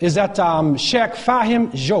is that Sheikh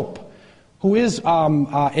Fahim Diop, who is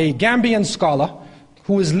a Gambian scholar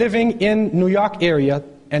who is living in New York area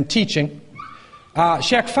and teaching,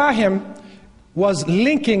 Sheikh Fahim was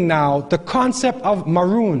linking now the concept of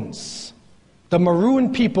Maroons, the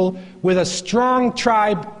Maroon people, with a strong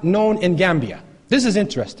tribe known in Gambia. This is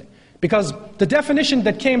interesting, because the definition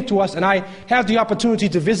that came to us, and I had the opportunity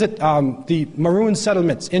to visit the Maroon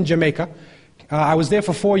settlements in Jamaica. I was there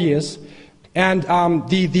for 4 years. And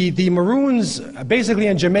the Maroons, basically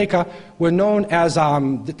in Jamaica, were known as,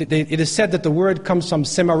 it is said that the word comes from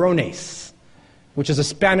cimarrones, which is a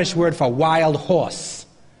Spanish word for wild horse.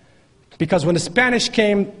 Because when the Spanish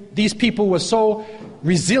came, these people were so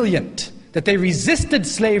resilient that they resisted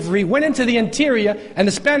slavery, went into the interior, and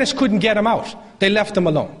the Spanish couldn't get them out. They left them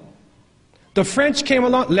alone. The French came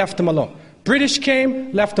along, left them alone. British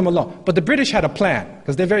came, left them alone. But the British had a plan,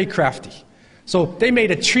 because they're very crafty. So they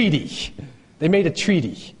made a treaty.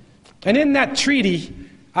 And in that treaty,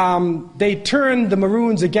 they turned the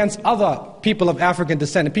Maroons against other people of African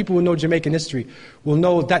descent. And people who know Jamaican history will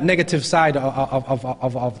know that negative side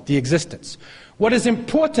of the existence. What is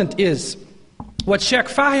important is, what Sheikh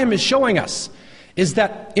Fahim is showing us, is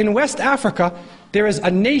that in West Africa, there is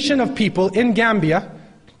a nation of people in Gambia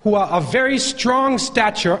who are of very strong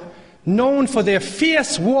stature, known for their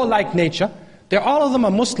fierce warlike nature. All of them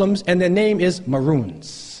are Muslims, and their name is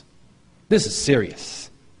Maroons. This is serious.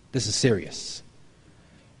 This is serious.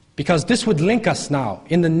 Because this would link us now,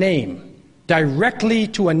 in the name, directly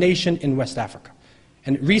to a nation in West Africa.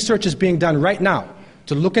 And research is being done right now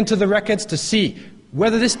to look into the records to see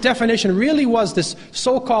whether this definition really was this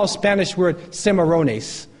so-called Spanish word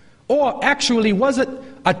cimarrones, or actually was it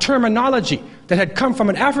a terminology that had come from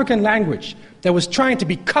an African language that was trying to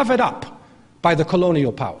be covered up by the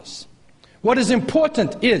colonial powers. What is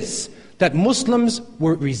important is that Muslims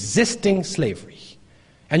were resisting slavery.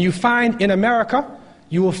 And you find in America,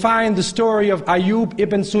 you will find the story of Ayub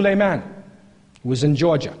ibn Sulaiman, who was in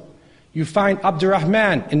Georgia. You find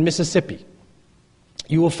Abdurrahman in Mississippi.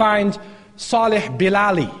 You will find Saleh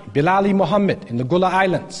Bilali Muhammad in the Gula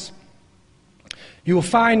Islands. You will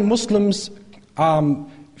find Muslims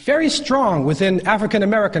very strong within African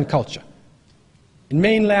American culture. In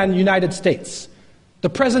mainland United States, the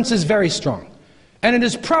presence is very strong. And it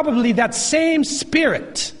is probably that same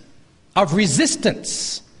spirit of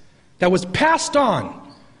resistance that was passed on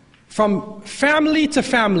from family to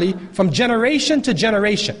family, from generation to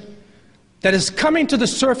generation, that is coming to the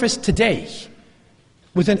surface today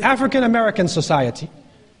within African American society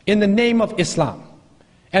in the name of Islam.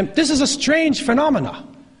 And this is a strange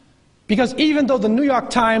phenomenon, because even though the New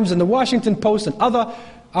York Times and the Washington Post and other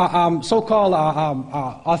so-called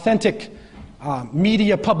authentic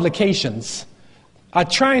media publications are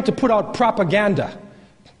trying to put out propaganda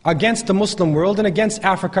against the Muslim world and against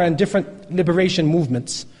Africa and different liberation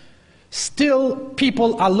movements, still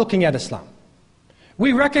people are looking at Islam.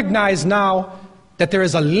 We recognize now that there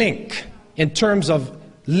is a link in terms of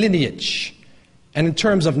lineage and in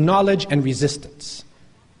terms of knowledge and resistance.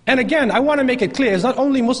 And again, I want to make it clear, it's not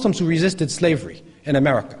only Muslims who resisted slavery in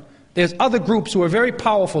America. There's other groups who are very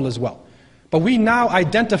powerful as well. But we now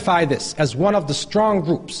identify this as one of the strong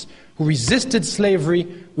groups who resisted slavery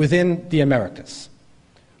within the Americas.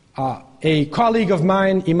 A colleague of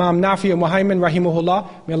mine, Imam Nafi Muhammad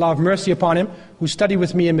rahimahullah, may Allah have mercy upon him, who studied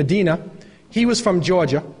with me in Medina, he was from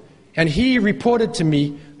Georgia, and he reported to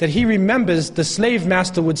me that he remembers the slave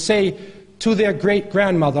master would say to their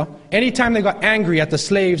great-grandmother, anytime they got angry at the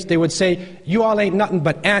slaves, they would say, "You all ain't nothing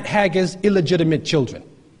but Aunt Hagar's illegitimate children."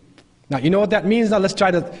 Now, you know what that means? Now let's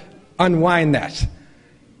try to unwind that.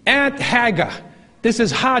 Aunt Hagar, this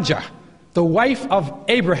is Hajar, the wife of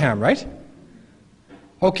Abraham, right?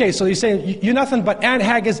 Okay, so he's saying, you're nothing but Aunt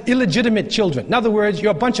Hagar's illegitimate children. In other words,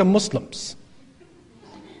 you're a bunch of Muslims.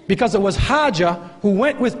 Because it was Hajar who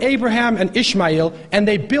went with Abraham and Ishmael, and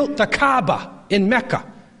they built the Kaaba in Mecca.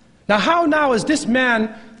 Now how now is this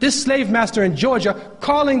man, this slave master in Georgia,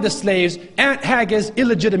 calling the slaves Aunt Hagar's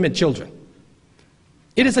illegitimate children?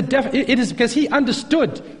 It is because he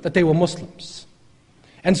understood that they were Muslims.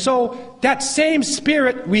 And so that same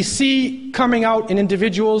spirit we see coming out in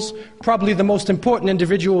individuals. Probably the most important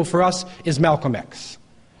individual for us is Malcolm X.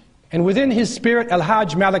 And within his spirit,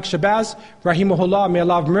 Al-Hajj Malik Shabazz, rahimahullah, may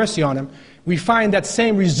Allah have mercy on him, we find that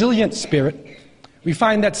same resilient spirit. We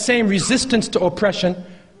find that same resistance to oppression,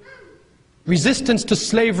 resistance to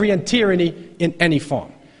slavery and tyranny in any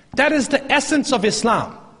form. That is the essence of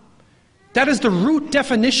Islam. That is the root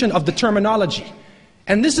definition of the terminology.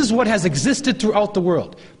 And this is what has existed throughout the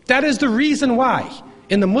world. That is the reason why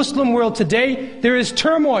in the Muslim world today there is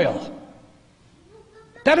turmoil.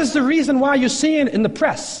 That is the reason why you're seeing it in the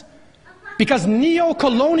press. Because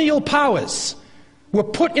neo-colonial powers were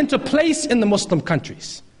put into place in the Muslim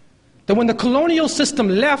countries. That when the colonial system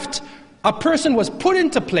left, a person was put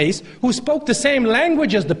into place who spoke the same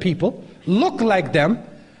language as the people, looked like them,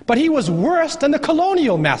 but he was worse than the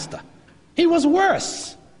colonial master. He was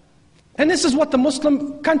worse. And this is what the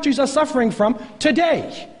Muslim countries are suffering from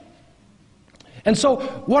today. And so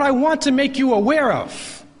what I want to make you aware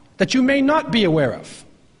of, that you may not be aware of,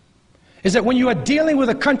 is that when you are dealing with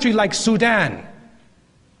a country like Sudan,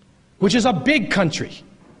 which is a big country,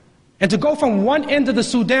 and to go from one end of the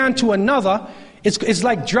Sudan to another, it's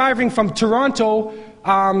like driving from Toronto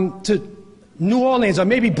to New Orleans or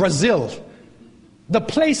maybe Brazil. The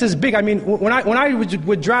place is big. I mean, when I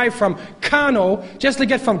would drive from Kano, just to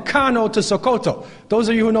get from Kano to Sokoto, those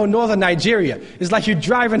of you who know northern Nigeria, it's like you're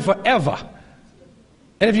driving forever.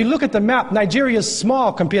 And if you look at the map, Nigeria is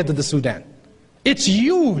small compared to the Sudan. It's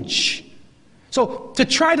huge. So to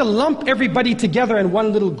try to lump everybody together in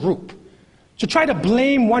one little group, to try to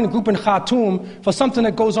blame one group in Khartoum for something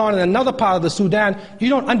that goes on in another part of the Sudan, you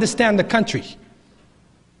don't understand the country.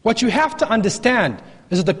 What you have to understand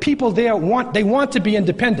is that the people there want to be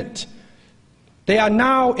independent. They are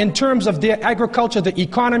now, in terms of their agriculture, the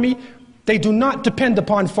economy, they do not depend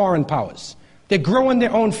upon foreign powers. They're growing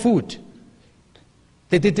their own food.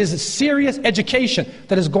 There's a serious education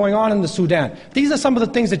that is going on in the Sudan. These are some of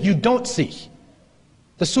the things that you don't see.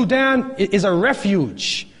 The Sudan is a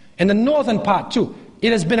refuge, and the northern part too.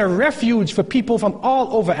 It has been a refuge for people from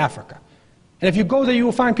all over Africa. And if you go there, you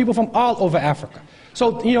will find people from all over Africa.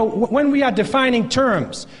 So, you know, when we are defining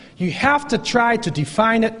terms, you have to try to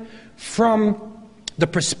define it from the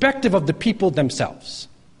perspective of the people themselves.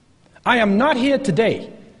 I am not here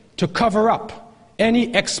today to cover up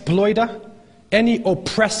any exploiter, any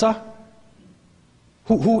oppressor,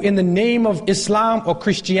 who in the name of Islam or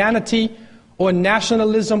Christianity or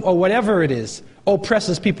nationalism or whatever it is,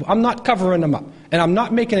 oppresses people. I'm not covering them up, and I'm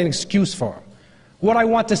not making an excuse for them. What I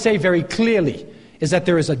want to say very clearly is that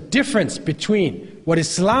there is a difference between what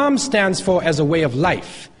Islam stands for as a way of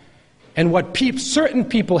life and what certain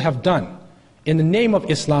people have done in the name of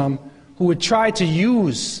Islam, who would try to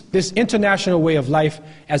use this international way of life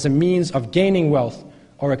as a means of gaining wealth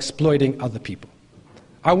or exploiting other people.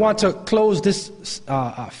 I want to close this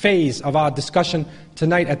phase of our discussion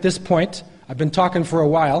tonight at this point. I've been talking for a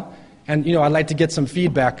while, and I'd like to get some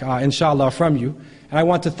feedback, inshallah, from you. And I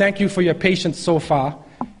want to thank you for your patience so far,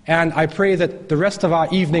 and I pray that the rest of our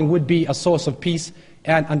evening would be a source of peace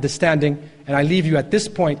and understanding. And I leave you at this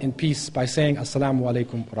point in peace by saying Assalamu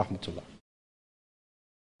alaikum wa rahmatullah.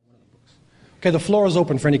 Okay, the floor is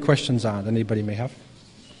open for any questions that anybody may have.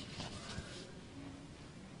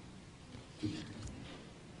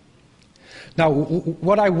 Now,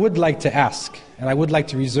 what I would like to ask, and I would like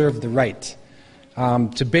to reserve the right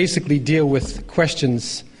to basically deal with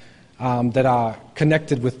questions that are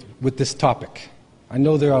connected with this topic. I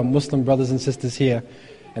know there are Muslim brothers and sisters here,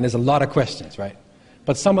 and there's a lot of questions, right?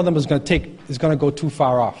 But some of them is going to go too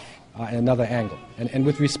far off in another angle. And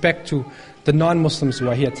with respect to the non-Muslims who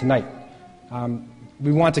are here tonight,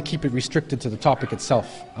 we want to keep it restricted to the topic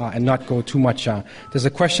itself and not go too much. There's a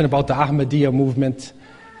question about the Ahmadiyya movement.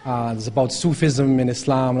 There's about Sufism in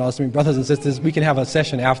Islam. And all this. I mean, brothers and sisters, we can have a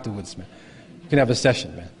session afterwards, man. We can have a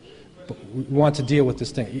session, man. But we want to deal with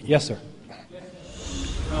this thing. Yes, sir.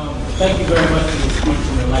 Thank you very much for this speech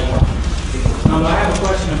and enlightenment. I have a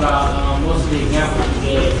question about most of the examples you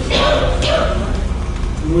gave as far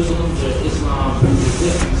as Muslims or Islam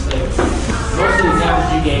resisting slavery. Most of the examples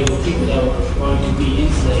you gave were people that were going to be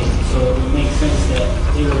enslaved, so it makes sense that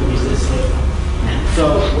they would resist slavery.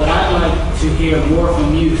 So what I'd like to hear more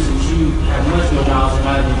from you, since you have much more knowledge than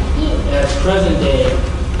I do, as present day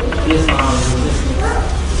Islam resisting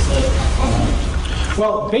slavery.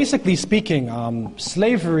 Well, basically speaking,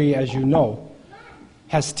 slavery, as you know,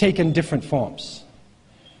 has taken different forms.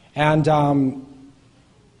 And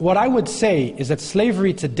what I would say is that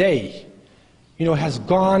slavery today, has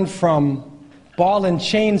gone from ball and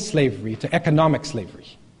chain slavery to economic slavery.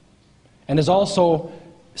 And there's also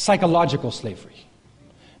psychological slavery.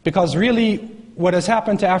 Because really, what has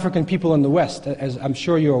happened to African people in the West, as I'm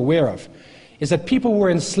sure you're aware of, is that people were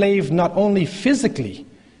enslaved not only physically,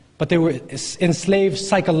 but they were enslaved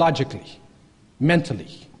psychologically, mentally,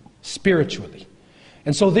 spiritually.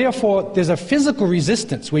 And so therefore, there's a physical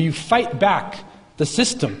resistance where you fight back the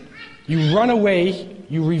system, you run away,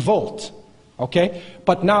 you revolt. Okay?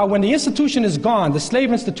 But now when the institution is gone, the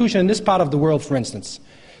slave institution in this part of the world, for instance,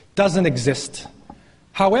 doesn't exist.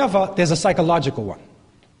 However, there's a psychological one.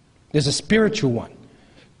 There's a spiritual one,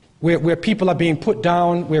 where people are being put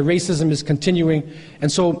down, where racism is continuing.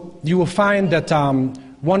 And so you will find that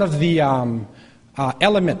one of the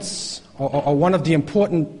elements, or one of the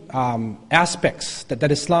important aspects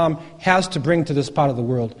that Islam has to bring to this part of the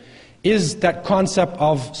world is that concept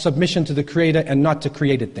of submission to the Creator and not to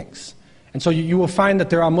created things. And so you will find that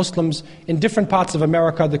there are Muslims in different parts of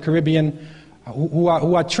America, the Caribbean, who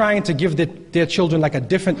are trying to give their children like a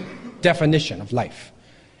different definition of life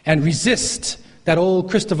and resist that old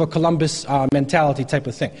Christopher Columbus mentality type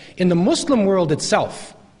of thing. In the Muslim world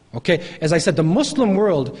itself, okay, as I said, the Muslim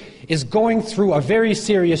world is going through a very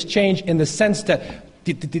serious change in the sense that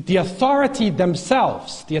the authority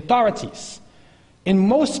themselves, the authorities, in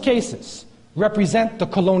most cases, represent the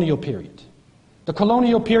colonial period. The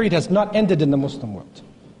colonial period has not ended in the Muslim world.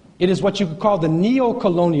 It is what you could call the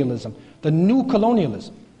neo-colonialism, the new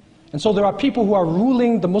colonialism. And so there are people who are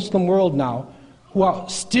ruling the Muslim world now who are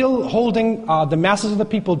still holding the masses of the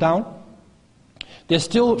people down. They're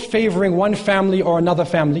still favoring one family or another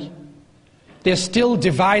family. They're still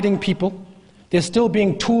dividing people. They're still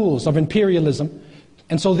being tools of imperialism.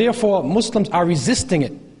 And so therefore Muslims are resisting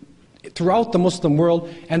it throughout the Muslim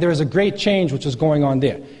world, and there is a great change which is going on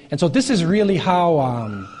there. And so this is really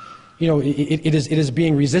how it is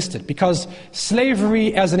being resisted, because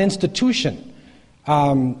slavery as an institution,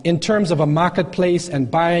 in terms of a marketplace and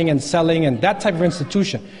buying and selling and that type of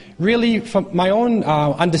institution, really, from my own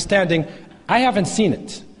understanding, I haven't seen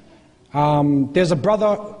it. There's a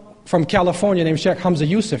brother from California named Sheikh Hamza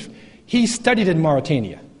Yusuf. He studied in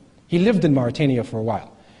Mauritania. He lived in Mauritania for a while.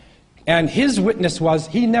 And his witness was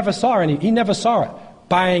he never saw it,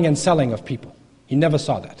 buying and selling of people. He never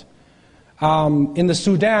saw that. In the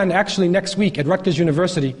Sudan, actually next week at Rutgers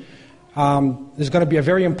University, there's going to be a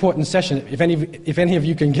very important session. If any of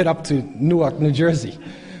you can get up to Newark, New Jersey,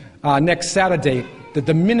 next Saturday,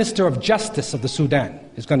 the Minister of Justice of the Sudan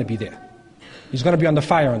is going to be there. He's going to be on the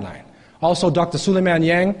firing line. Also, Dr. Suleiman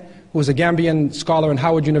Yang, who is a Gambian scholar in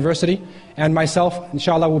Howard University, and myself,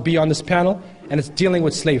 inshallah, will be on this panel, and it's dealing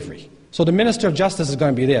with slavery. So the Minister of Justice is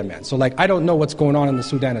going to be there, man. So I don't know what's going on in the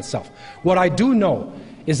Sudan itself. What I do know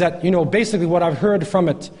is that, basically what I've heard from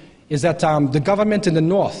it is that the government in the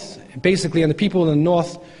north, basically, and the people in the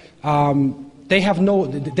north, they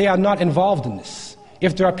are not involved in this.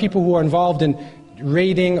 If there are people who are involved in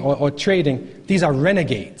raiding or trading, these are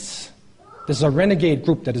renegades. This is a renegade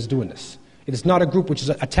group that is doing this. It is not a group which is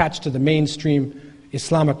attached to the mainstream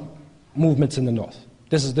Islamic movements in the north.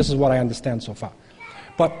 This is what I understand so far.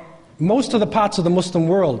 But most of the parts of the Muslim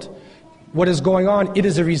world, what is going on, it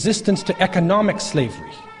is a resistance to economic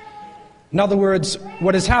slavery. In other words,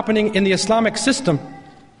 what is happening in the Islamic system,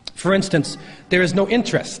 for instance, there is no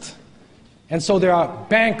interest. And so there are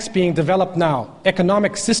banks being developed now,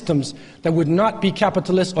 economic systems that would not be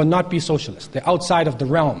capitalist or not be socialist. They're outside of the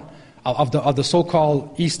realm of the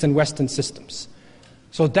so-called East and Western systems.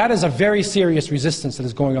 So that is a very serious resistance that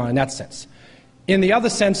is going on in that sense. In the other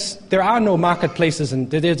sense, there are no marketplaces, and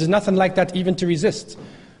there's nothing like that even to resist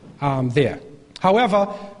there. However,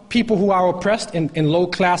 people who are oppressed in low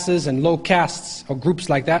classes and low castes or groups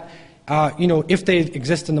like that, if they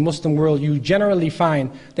exist in the Muslim world, you generally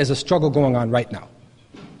find there's a struggle going on right now.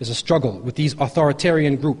 There's a struggle with these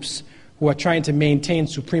authoritarian groups who are trying to maintain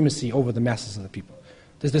supremacy over the masses of the people.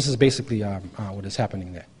 This is basically what is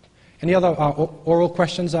happening there. Any other oral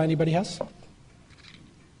questions anybody has?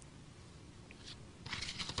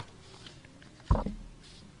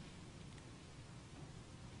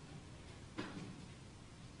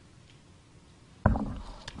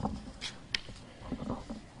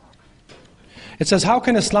 It says, how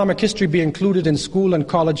can Islamic history be included in school and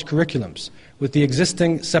college curriculums with the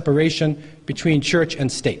existing separation between church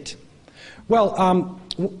and state? Well,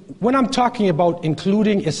 when I'm talking about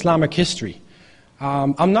including Islamic history,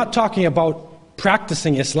 I'm not talking about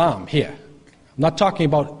practicing Islam here. I'm not talking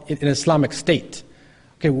about an Islamic state.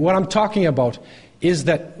 Okay, what I'm talking about is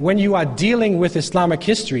that when you are dealing with Islamic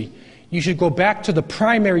history, you should go back to the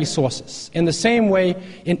primary sources. In the same way,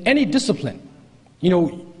 in any discipline,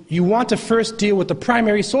 you want to first deal with the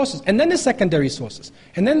primary sources, and then the secondary sources,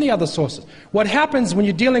 and then the other sources. What happens when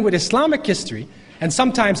you're dealing with Islamic history, and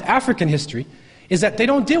sometimes African history, is that they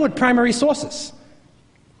don't deal with primary sources.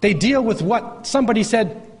 They deal with what somebody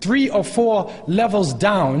said 3 or 4 levels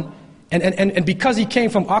down, and because he came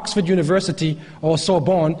from Oxford University or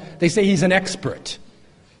Sorbonne, they say he's an expert.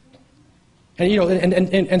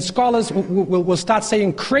 And scholars will start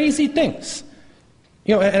saying crazy things.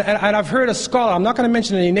 And I've heard a scholar, I'm not going to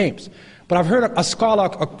mention any names, but I've heard a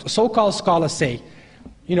so-called scholar say,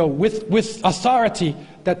 with authority,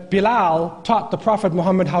 that Bilal taught the Prophet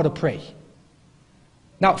Muhammad how to pray.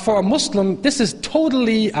 Now, for a Muslim, this is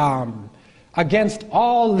totally against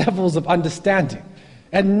all levels of understanding.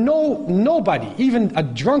 And nobody, even a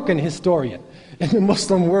drunken historian in the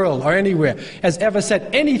Muslim world or anywhere, has ever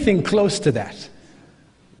said anything close to that.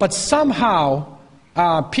 But somehow,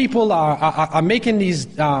 people are making these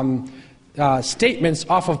statements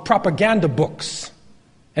off of propaganda books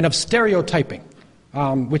and of stereotyping,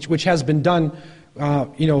 which has been done,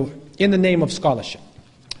 in the name of scholarship.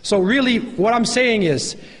 So really, what I'm saying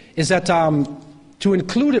is that to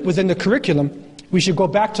include it within the curriculum, we should go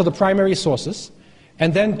back to the primary sources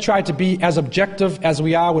and then try to be as objective as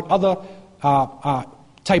we are with other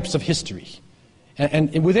types of history.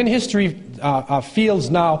 And within history fields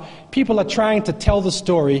now, people are trying to tell the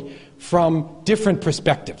story from different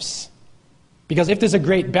perspectives. Because if there's a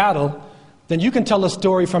great battle, then you can tell a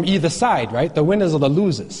story from either side, right? The winners or the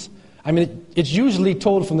losers. I mean, it's usually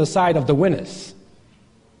told from the side of the winners.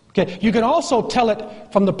 Okay, you can also tell it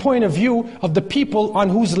from the point of view of the people on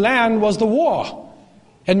whose land was the war.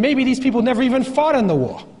 And maybe these people never even fought in the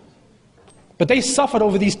war. But they suffered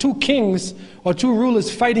over these 2 kings or 2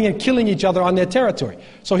 rulers fighting and killing each other on their territory.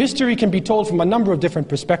 So history can be told from a number of different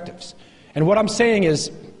perspectives. And what I'm saying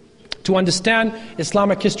is, to understand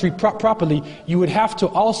Islamic history properly, you would have to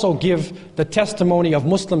also give the testimony of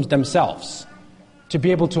Muslims themselves to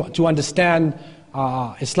be able to understand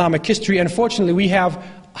Islamic history. And fortunately, we have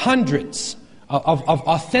hundreds of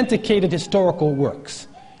authenticated historical works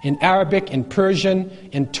in Arabic, in Persian,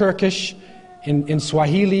 in Turkish, in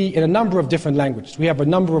Swahili, in a number of different languages. We have a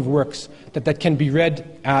number of works that can be read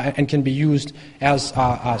and can be used as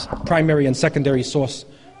primary and secondary source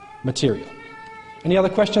material. Any other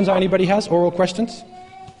questions or anybody has? Oral questions?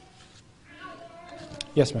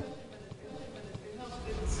 Yes, ma'am.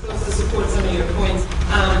 To support some of your points,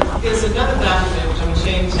 there's another document, which I'm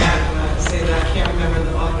ashamed to say that I can't remember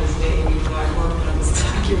the author's name, even though I worked on this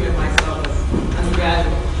document myself as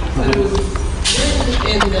undergraduate. But it was written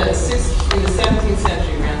in the 17th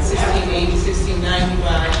century, around 1680, 1690,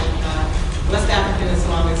 by West African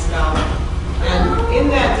Islamic scholar. And in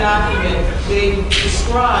that document, they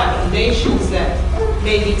describe nations that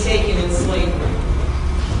may be taken in slavery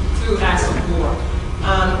through acts of war.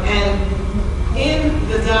 And in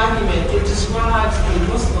the document, it describes the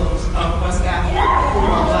Muslims of West Africa who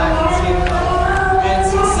are black and skin color, and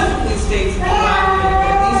specifically states in the document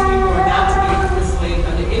that these people are not to be enslaved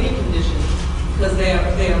under any condition because they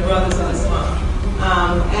are brothers in Islam.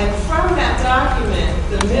 And from that document,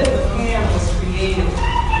 the myth of Ham was created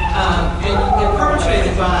and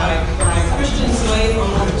perpetrated by Christian slave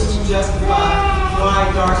owners to justify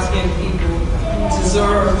why dark-skinned people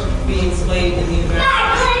deserved being enslaved in the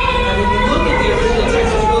Americas. And when you look at the original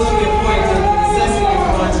text, which goes to your point of the necessity of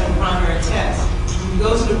going to the primary text, when you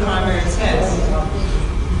go to the primary text,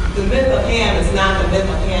 the myth of Ham is not the myth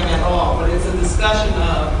of Ham at all, but it's a discussion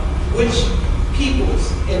of which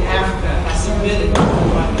peoples in Africa have submitted to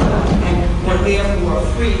and were therefore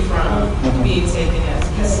free from being taken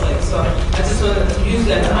as slaves. So I just want to use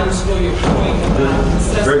that to underscore your point about the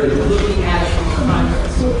necessity of looking at it from the primary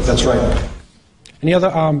source. That's right. Any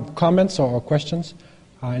other comments or questions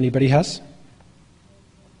anybody has?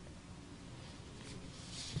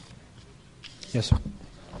 Yes, sir.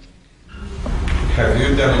 Have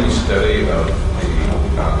you done any study of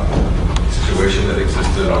the situation that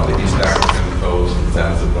existed on the East African coast,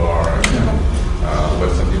 Zanzibar, and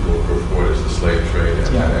what some people report as the slave trade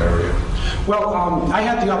in that area? Well, I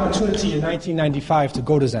had the opportunity in 1995 to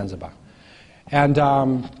go to Zanzibar. And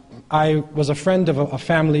I was a friend of a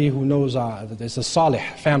family who knows, there's a Saleh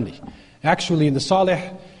family. Actually, in the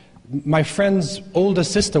Saleh, my friend's older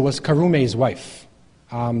sister was Karume's wife,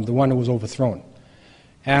 the one who was overthrown.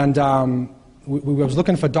 And we was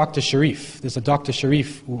looking for Dr. Sharif. There's a Dr.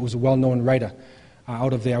 Sharif who was a well-known writer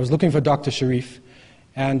out of there. I was looking for Dr. Sharif.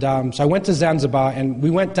 And so I went to Zanzibar, and we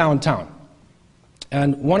went downtown.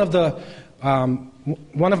 And one of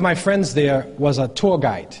my friends there was a tour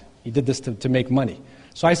guide. He did this to make money.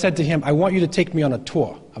 So I said to him, I want you to take me on a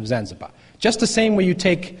tour of Zanzibar. Just the same way you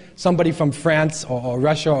take somebody from France or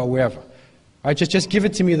Russia or wherever. Right? Just give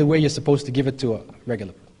it to me the way you're supposed to give it to a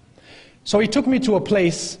regular. So he took me to a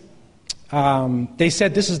place, they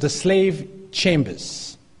said this is the slave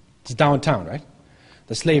chambers. It's downtown, right?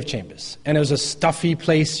 The slave chambers. And it was a stuffy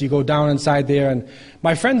place. You go down inside there. And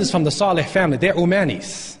my friend is from the Saleh family. They're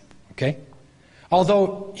Omanis, okay?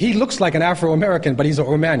 Although he looks like an Afro-American, but he's an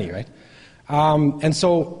Omani, right? And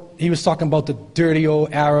so he was talking about the dirty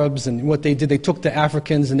old Arabs and what they did. They took the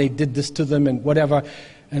Africans and they did this to them and whatever.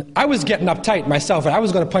 And I was getting uptight myself. I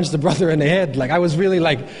was going to punch the brother in the head. Like, I was really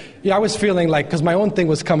like, I was feeling like, because my own thing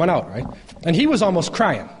was coming out, right? And he was almost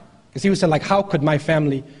crying. Because he was saying, like, how could my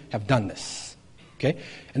family have done this? Okay?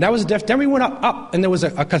 And that was then we went up and there was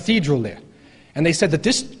a cathedral there. And they said that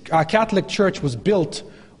this Catholic church was built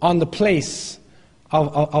on the place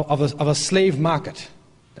of a slave market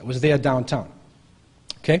that was there downtown.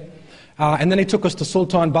 Okay? And then they took us to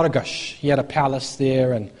Sultan Baragash. He had a palace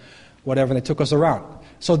there and whatever, and they took us around.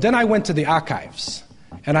 So then I went to the archives,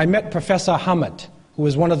 and I met Professor Hamad, who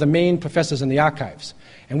was one of the main professors in the archives.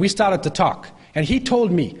 And we started to talk. And he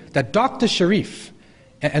told me that Dr. Sharif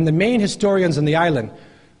and the main historians in the island,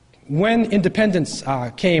 when independence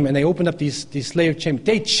came and they opened up these slave chambers,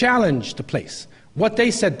 they challenged the place. What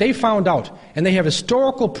they said, they found out, and they have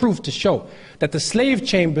historical proof to show that the slave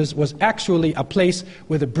chambers was actually a place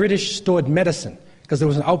where the British stored medicine because there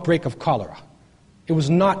was an outbreak of cholera. It was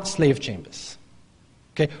not slave chambers.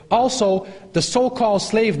 Okay. Also, the so-called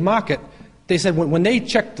slave market, they said when they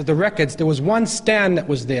checked the records, there was one stand that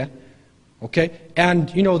was there, okay,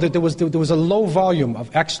 and you know that there was a low volume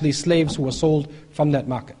of actually slaves who were sold from that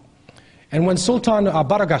market. And when Sultan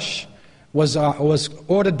Baragash was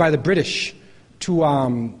ordered by the British to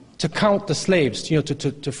count the slaves,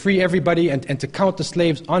 to free everybody and to count the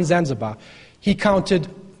slaves on Zanzibar, he counted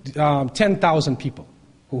 10,000 people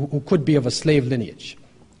who could be of a slave lineage.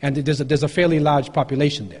 And there's a fairly large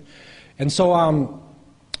population there. And so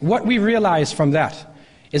what we realize from that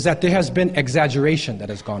is that there has been exaggeration that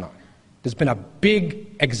has gone on. There's been a big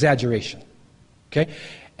exaggeration. Okay?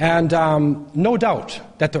 And no doubt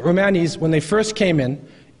that the Omanis, when they first came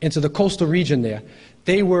into the coastal region there,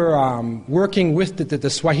 they were working with the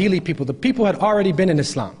Swahili people. The people had already been in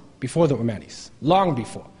Islam before the Omanis, long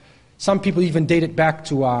before. Some people even date it back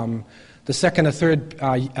to the 2nd or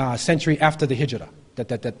 3rd century after the Hijrah,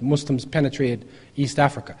 that Muslims penetrated East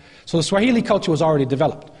Africa. So the Swahili culture was already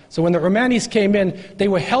developed. So when the Omanis came in, they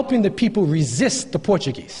were helping the people resist the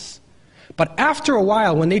Portuguese. But after a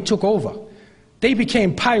while, when they took over, they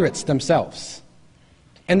became pirates themselves.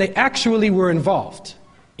 And they actually were involved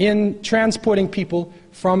in transporting people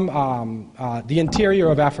from the interior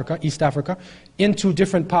of Africa, East Africa, into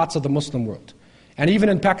different parts of the Muslim world. And even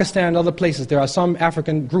in Pakistan and other places, there are some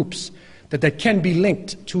African groups that can be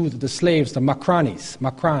linked to the slaves, the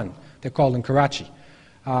Makran, they're called in Karachi.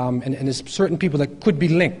 And there's certain people that could be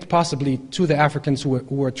linked, possibly, to the Africans who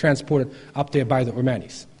were transported up there by the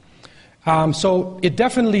Omanis. So it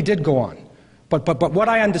definitely did go on. But what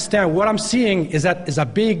I understand, what I'm seeing is a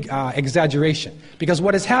big exaggeration. Because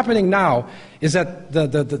what is happening now is that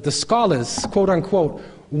the scholars, quote unquote,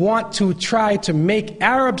 want to try to make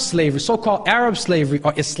Arab slavery, so-called Arab slavery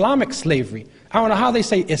or Islamic slavery, I don't know how they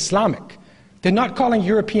say Islamic. They're not calling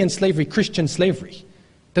European slavery Christian slavery.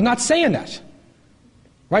 They're not saying that.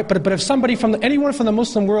 Right? But if somebody anyone from the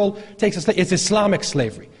Muslim world takes a slave, it's Islamic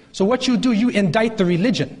slavery. So what you do, you indict the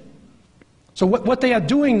religion. So what they are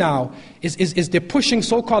doing now is they're pushing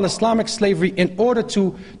so-called Islamic slavery in order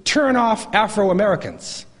to turn off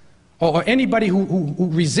Afro-Americans or anybody who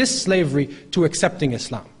resists slavery to accepting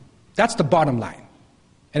Islam. That's the bottom line.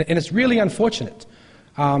 And it's really unfortunate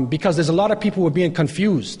because there's a lot of people who are being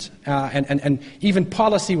confused and even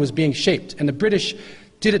policy was being shaped. And the British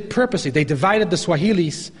did it purposely. They divided the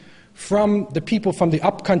Swahilis from the people from the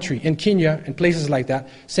upcountry in Kenya and places like that,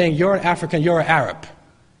 saying you're an African, you're an Arab.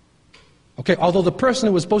 Okay, although the person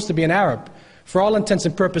who was supposed to be an Arab, for all intents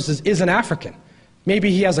and purposes, is an African. Maybe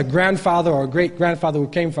he has a grandfather or a great-grandfather who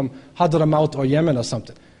came from Hadramaut or Yemen or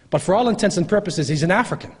something. But for all intents and purposes, he's an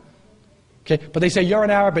African. Okay, but they say you're an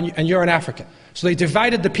Arab and you're an African. So they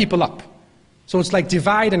divided the people up. So it's like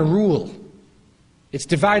divide and rule. It's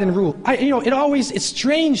divide and rule. It's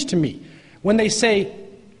strange to me when they say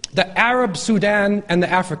the Arab Sudan and the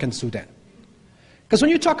African Sudan. Because when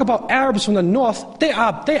you talk about Arabs from the north, they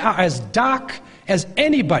are as dark as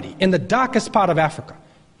anybody in the darkest part of Africa.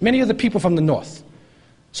 Many of the people from the north.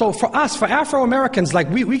 So for us, for Afro-Americans, like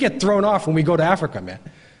we get thrown off when we go to Africa, man.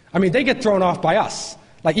 I mean, they get thrown off by us.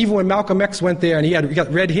 Like even when Malcolm X went there and he got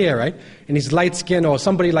red hair, right? And he's light skinned, or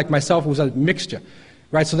somebody like myself who's a mixture,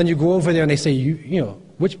 right? So then you go over there and they say, you know,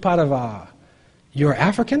 which part of you're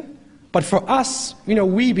African? But for us,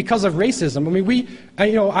 we, because of racism,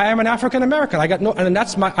 I am an African American. And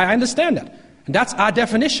I understand that. And that's our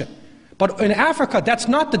definition. But in Africa, that's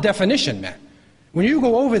not the definition, man. When you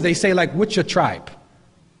go over, they say, like, what's your tribe?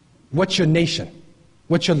 What's your nation?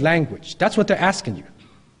 What's your language? That's what they're asking you.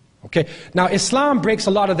 Okay? Now, Islam breaks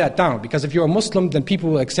a lot of that down, because if you're a Muslim, then people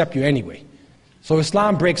will accept you anyway. So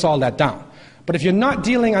Islam breaks all that down. But if you're not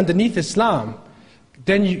dealing underneath Islam,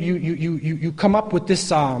 then you come up with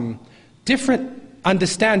this different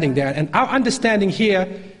understanding there. And our understanding here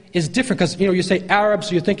is different, because you say Arab,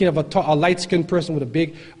 so you're thinking of a light-skinned person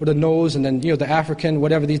with a nose, and then the African,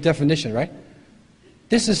 whatever these definitions, right?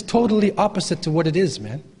 This is totally opposite to what it is,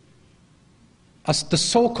 man. The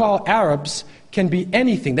so-called Arabs can be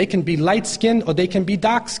anything. They can be light-skinned or they can be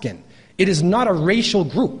dark-skinned. It is not a racial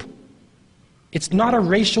group. It's not a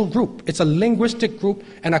racial group. It's a linguistic group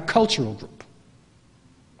and a cultural group.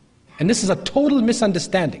 And this is a total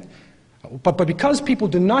misunderstanding. But because people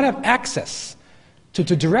do not have access to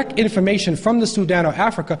direct information from the Sudan or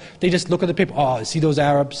Africa, they just look at the paper, oh, see those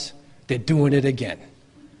Arabs? They're doing it again.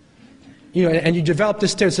 And you develop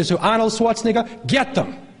this stereotype. So Arnold Schwarzenegger, get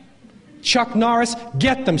them. Chuck Norris,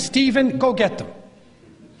 get them. Stephen, go get them.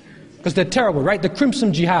 Because they're terrible, right? The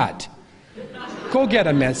Crimson Jihad. Go get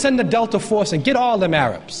them, man. Send the Delta Force and get all them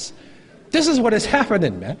Arabs. This is what is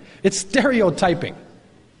happening, man. It's stereotyping.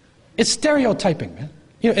 It's stereotyping, man.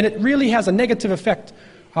 And it really has a negative effect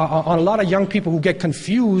on a lot of young people who get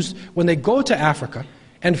confused when they go to Africa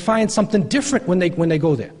and find something different when they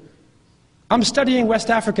go there. I'm studying West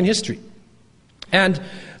African history. And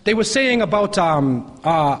they were saying about,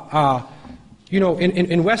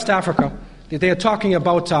 in West Africa, they are talking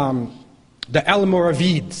about the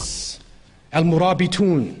Almoravids,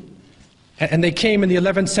 Al-Murabitun. And they came in the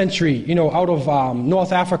 11th century, out of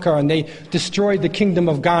North Africa, and they destroyed the kingdom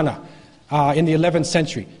of Ghana in the 11th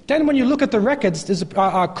century. Then when you look at the records, there's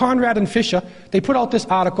Conrad and Fisher, they put out this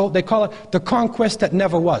article, they call it The Conquest That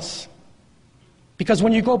Never Was. Because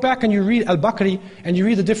when you go back and you read Al-Bakri and you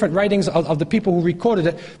read the different writings of the people who recorded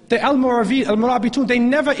it, the Al-Murabitun, they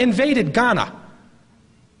never invaded Ghana.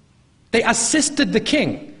 They assisted the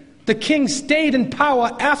king. The king stayed in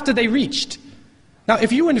power after they reached. Now,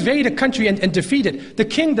 if you invade a country and defeat it, the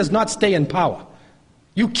king does not stay in power.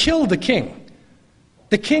 You kill the king.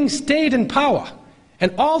 The king stayed in power.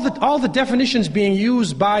 And all the definitions being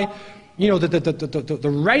used by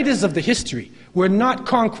the writers of the history were not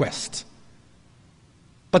conquest.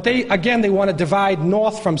 But they want to divide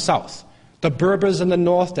north from south. The Berbers in the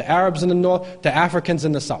north, the Arabs in the north, the Africans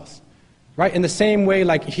in the south. Right? In the same way,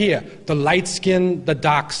 like here, the light skin, the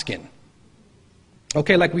dark skin.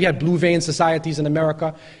 Okay, like we had blue vein societies in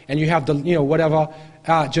America, and you have the,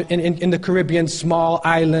 in the Caribbean, small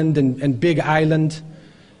island and big island.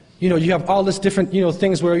 You have all this different,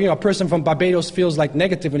 things where, a person from Barbados feels like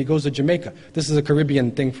negative when he goes to Jamaica. This is a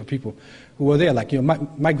Caribbean thing for people who are there. Like,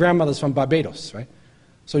 my grandmother's from Barbados, right?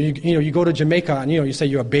 So, you go to Jamaica and, you say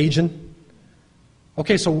you're a Bajan.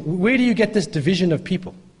 Okay, so where do you get this division of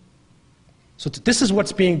people? So this is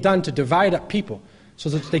what's being done to divide up people so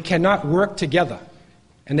that they cannot work together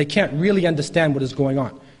and they can't really understand what is going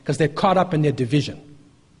on because they're caught up in their division.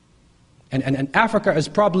 And Africa is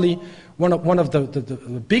probably one of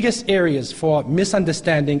the biggest areas for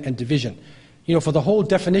misunderstanding and division, for the whole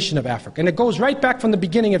definition of Africa. And it goes right back from the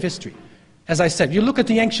beginning of history. As I said, you look at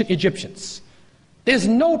the ancient Egyptians. There's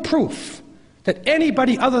no proof that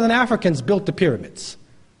anybody other than Africans built the pyramids.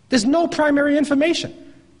 There's no primary information.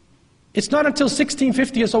 It's not until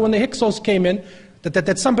 1650 or so when the Hyksos came in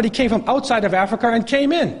that somebody came from outside of Africa and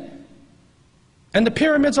came in. And the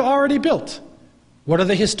pyramids are already built. What do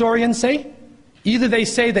the historians say? Either they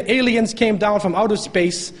say the aliens came down from outer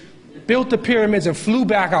space, built the pyramids and flew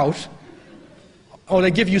back out, or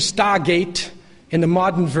they give you Stargate in the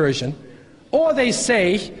modern version, or they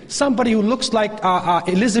say somebody who looks like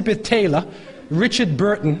Elizabeth Taylor, Richard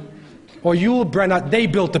Burton, or Yul Brynner, they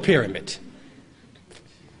built the pyramid.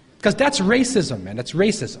 Because that's racism, man. That's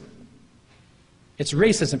racism. It's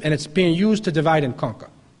racism, and it's being used to divide and conquer.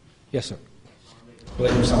 Yes, sir. The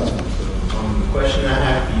question I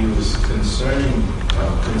have for you is considering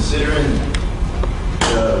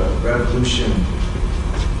the revolution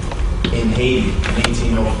in Haiti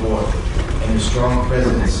in 1804 and the strong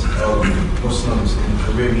presence of Muslims in the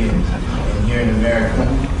Caribbean and here in America.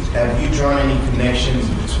 Have you drawn any connections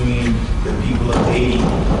between the people of Haiti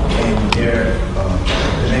and their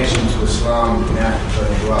connection to Islam in Africa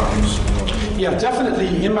and throughout the Muslim world? Yeah,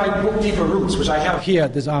 definitely. In my book, Deeper Roots, which I have here,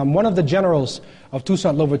 there's one of the generals of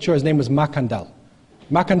Toussaint Louverture, his name was Makandal.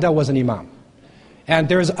 Makandal was an imam.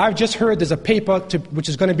 And I've just heard there's a paper which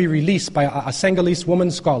is going to be released by a Senegalese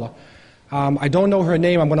woman scholar. I don't know her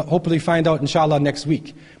name. I'm going to hopefully find out, inshallah, next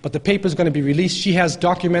week. But the paper is going to be released. She has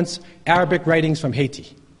documents, Arabic writings from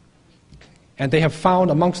Haiti. And they have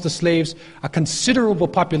found amongst the slaves a considerable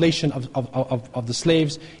population of the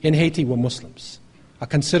slaves in Haiti were Muslims, a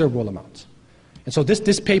considerable amount. And so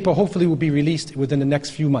this paper hopefully will be released within the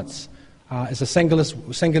next few months. It's a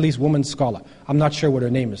Senegalese woman scholar. I'm not sure what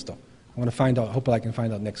her name is, though. I want to find out. Hopefully I can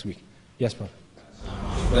find out next week. Yes, bro.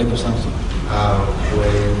 When you said that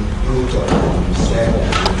you said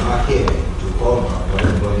you're not here to cover for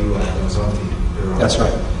anybody who has done something wrong. That's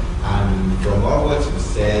right. And from all what you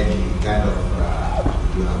said, you kind of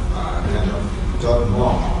talked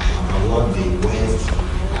more about what the West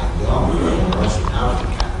has done for us in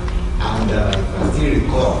Africa. And if I still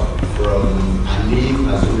recall from Ali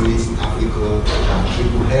Mazuri's Africa and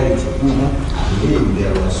Triple Heritage, I believe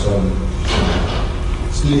there were some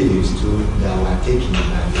slaves too that were taken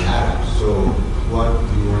by the Arabs. So what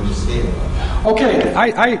do you want to say about that? Okay,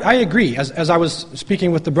 I agree. As I was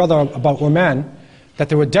speaking with the brother about Oman, that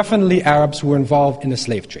there were definitely Arabs who were involved in the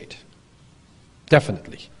slave trade.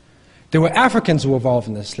 Definitely. There were Africans who were involved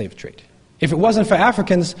in the slave trade. If it wasn't for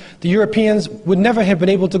Africans, the Europeans would never have been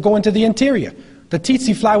able to go into the interior. The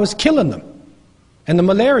tsetse fly was killing them. And the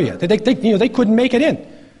malaria. They couldn't make it in.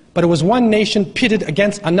 But it was one nation pitted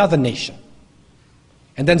against another nation.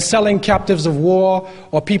 And then selling captives of war,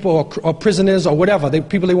 or people, or prisoners, or whatever,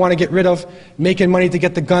 people they want to get rid of, making money to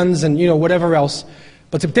get the guns and whatever else.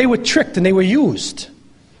 But they were tricked and they were used.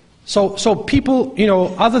 So people,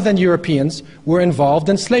 other than Europeans, were involved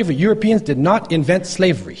in slavery. Europeans did not invent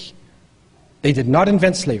slavery. They did not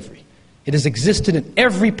invent slavery. It has existed in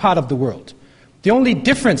every part of the world. The only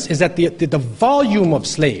difference is that the volume of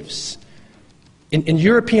slaves in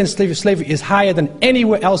European slavery is higher than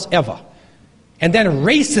anywhere else ever. And then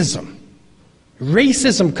racism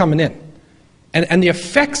coming in. And the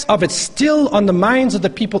effects of it still on the minds of the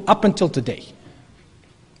people up until today.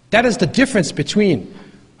 That is the difference between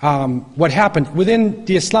what happened. Within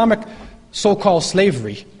the Islamic so-called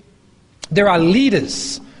slavery, there are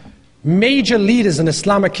leaders, major leaders in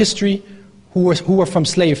Islamic history who were from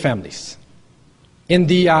slave families. In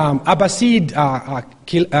the Abbasid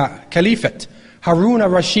Caliphate, Harun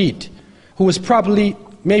al-Rashid, who was probably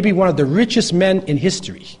maybe one of the richest men in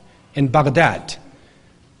history in Baghdad.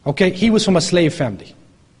 Okay, he was from a slave family.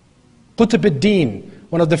 Qutb ad-Din,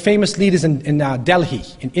 one of the famous leaders in Delhi,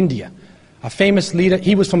 in India, a famous leader,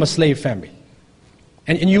 he was from a slave family.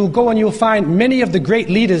 And you'll go and you'll find many of the great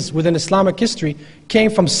leaders within Islamic history came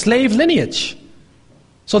from slave lineage.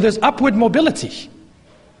 So there's upward mobility.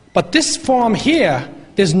 But this form here,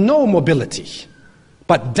 there's no mobility.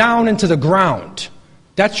 But down into the ground,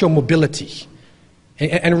 that's your mobility.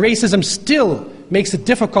 And racism still makes it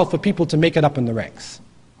difficult for people to make it up in the ranks.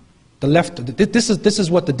 The left, this is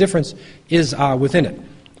what the difference is within it.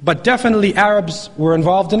 But definitely Arabs were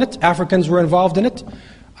involved in it, Africans were involved in it,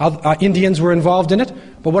 Indians were involved in it.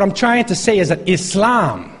 But what I'm trying to say is that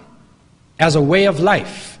Islam, as a way of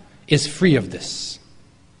life, is free of this.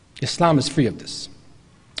 Islam is free of this.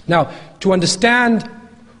 Now, to understand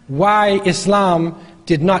why Islam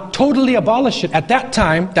did not totally abolish it at that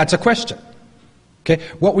time, that's a question. Okay,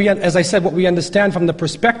 as I said, what we understand from the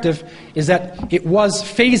perspective is that it was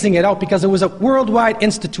phasing it out because it was a worldwide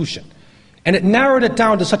institution. And it narrowed it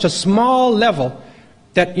down to such a small level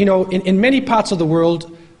that, in many parts of the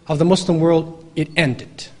world, of the Muslim world, it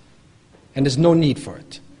ended. And there's no need for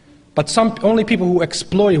it. But only people who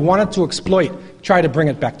wanted to exploit, try to bring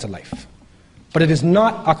it back to life. But it is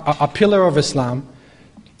not a pillar of Islam.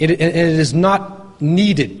 It is not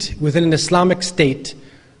needed within an Islamic state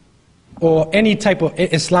or any type of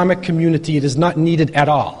Islamic community. It is not needed at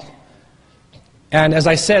all. And as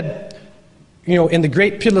I said, in the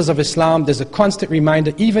great pillars of Islam, there's a constant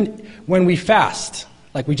reminder, even when we fast,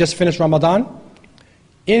 like we just finished Ramadan,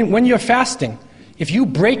 when you're fasting, if you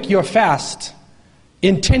break your fast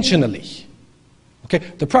intentionally, okay,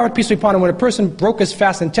 the Prophet, peace be upon him, when a person broke his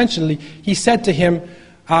fast intentionally, he said to him,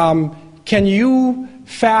 can you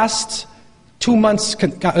fast 2 months,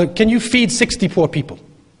 can you feed 60 poor people?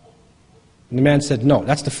 And the man said, no,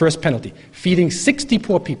 that's the first penalty, feeding 60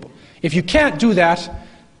 poor people. If you can't do that,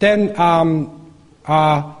 then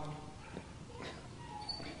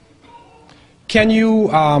can you,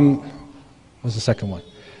 what's the second one?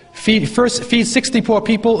 Feed 60 poor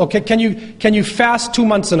people, okay, can you fast 2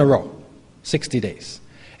 months in a row, 60 days?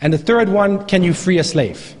 And the third one, can you free a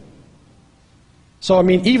slave? So,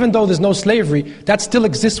 even though there's no slavery, that still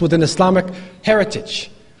exists within Islamic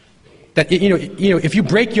heritage. That, if you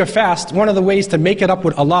break your fast, one of the ways to make it up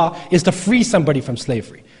with Allah is to free somebody from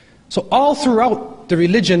slavery. So all throughout the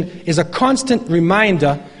religion is a constant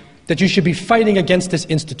reminder that you should be fighting against this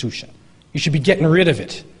institution. You should be getting rid of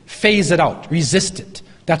it, phase it out, resist it.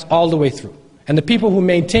 That's all the way through. And the people who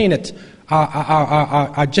maintain it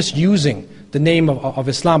are just using the name of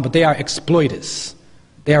Islam, but they are exploiters.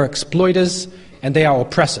 They are exploiters and they are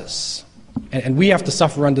oppressors. And we have to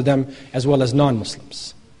suffer under them as well as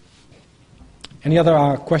non-Muslims. Any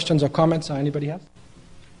other questions or comments anybody has?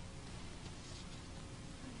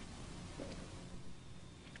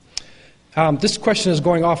 This question is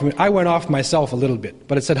going off. I went off myself a little bit,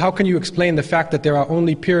 but it said, how can you explain the fact that there are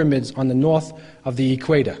only pyramids on the north of the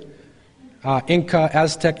equator? Inca,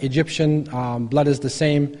 Aztec, Egyptian, blood is the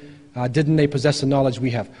same. Didn't they possess the knowledge we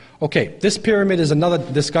have? Okay, this pyramid is another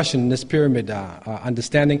discussion, this pyramid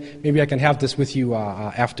understanding. Maybe I can have this with you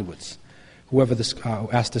afterwards, whoever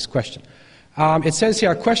asked this question. It says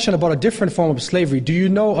here, a question about a different form of slavery. Do you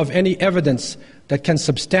know of any evidence that can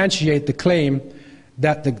substantiate the claim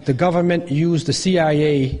that the government used the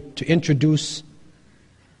CIA to introduce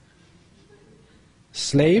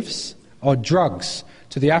slaves or drugs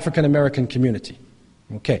to the African American community?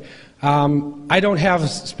 Okay, I don't have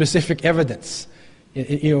specific evidence,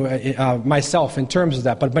 myself in terms of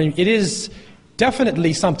that, but it is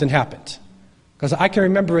definitely something happened, because I can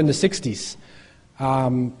remember in the 60s,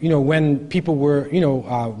 when people were,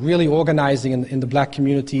 really organizing in the black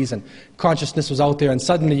communities and consciousness was out there, and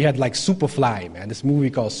suddenly you had like Superfly, man, this movie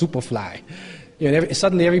called Superfly.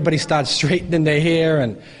 Suddenly everybody started straightening their hair,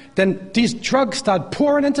 and then these drugs started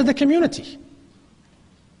pouring into the community.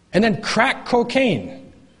 And then crack cocaine.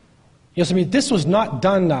 This was not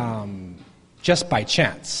done just by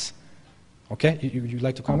chance. Okay, you'd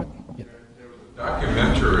like to comment? Yeah. There was a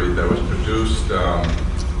documentary that was produced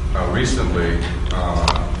recently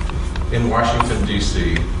in Washington,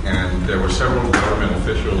 D.C., and there were several government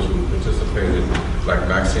officials who participated, like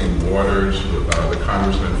Maxine Waters, the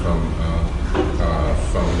congressman from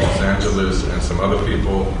Los Angeles, and some other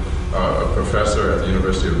people, a professor at the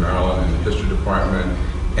University of Maryland in the history department,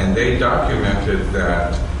 and they documented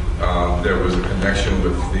that there was a connection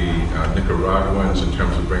with the Nicaraguans in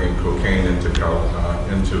terms of bringing cocaine into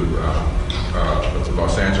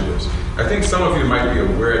Los Angeles. I think some of you might be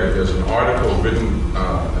aware that there's an article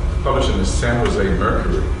published in the San Jose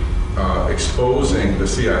Mercury exposing the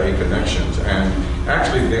CIA connections. And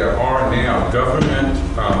actually there are now government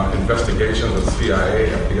investigations of CIA,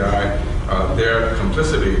 FBI, their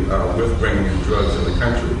complicity with bringing in drugs in the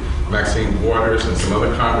country. Maxine Waters and some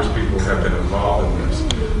other Congress people have been involved in this.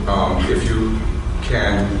 If you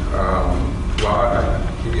can,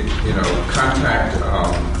 contact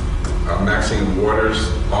Maxine Waters'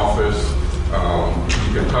 office,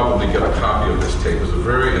 you can probably get a copy of this tape. It was a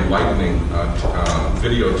very enlightening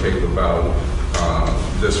videotape about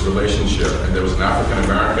this relationship. And there was an African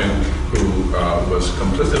American who was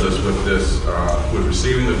complicitous with this, who was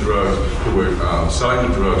receiving the drugs, who were selling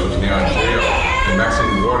the drugs, was now in jail. And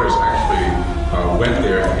Maxine Waters actually went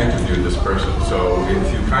there and interviewed this person. So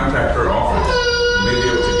if you contact her office, you may be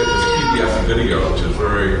able to get this PBS video, which is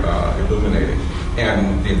very illuminating.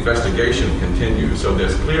 And the investigation continues. So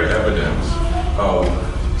there's clear evidence of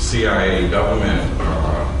CIA government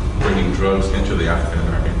bringing drugs into the African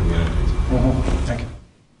American communities. Mm-hmm. Thank you.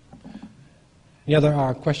 Any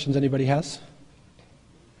other questions anybody has?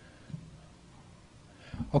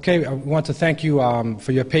 Okay, I want to thank you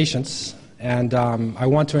for your patience, and I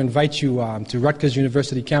want to invite you to Rutgers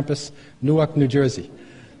University campus, Newark, New Jersey.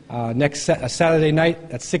 Next Saturday night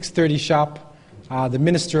at 6:30 sharp, the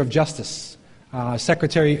Minister of Justice,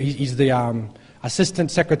 Secretary, he's the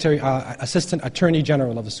Assistant Attorney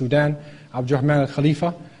General of the Sudan, Abdurrahman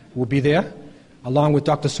al-Khalifa, will be there, along with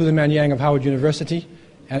Dr. Suleiman Yang of Howard University,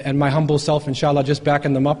 and my humble self, inshallah, just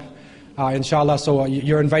backing them up, inshallah. So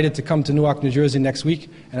you're invited to come to Newark, New Jersey next week,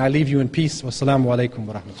 and I leave you in peace. Wassalamu alaikum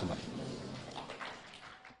wa rahmatullah.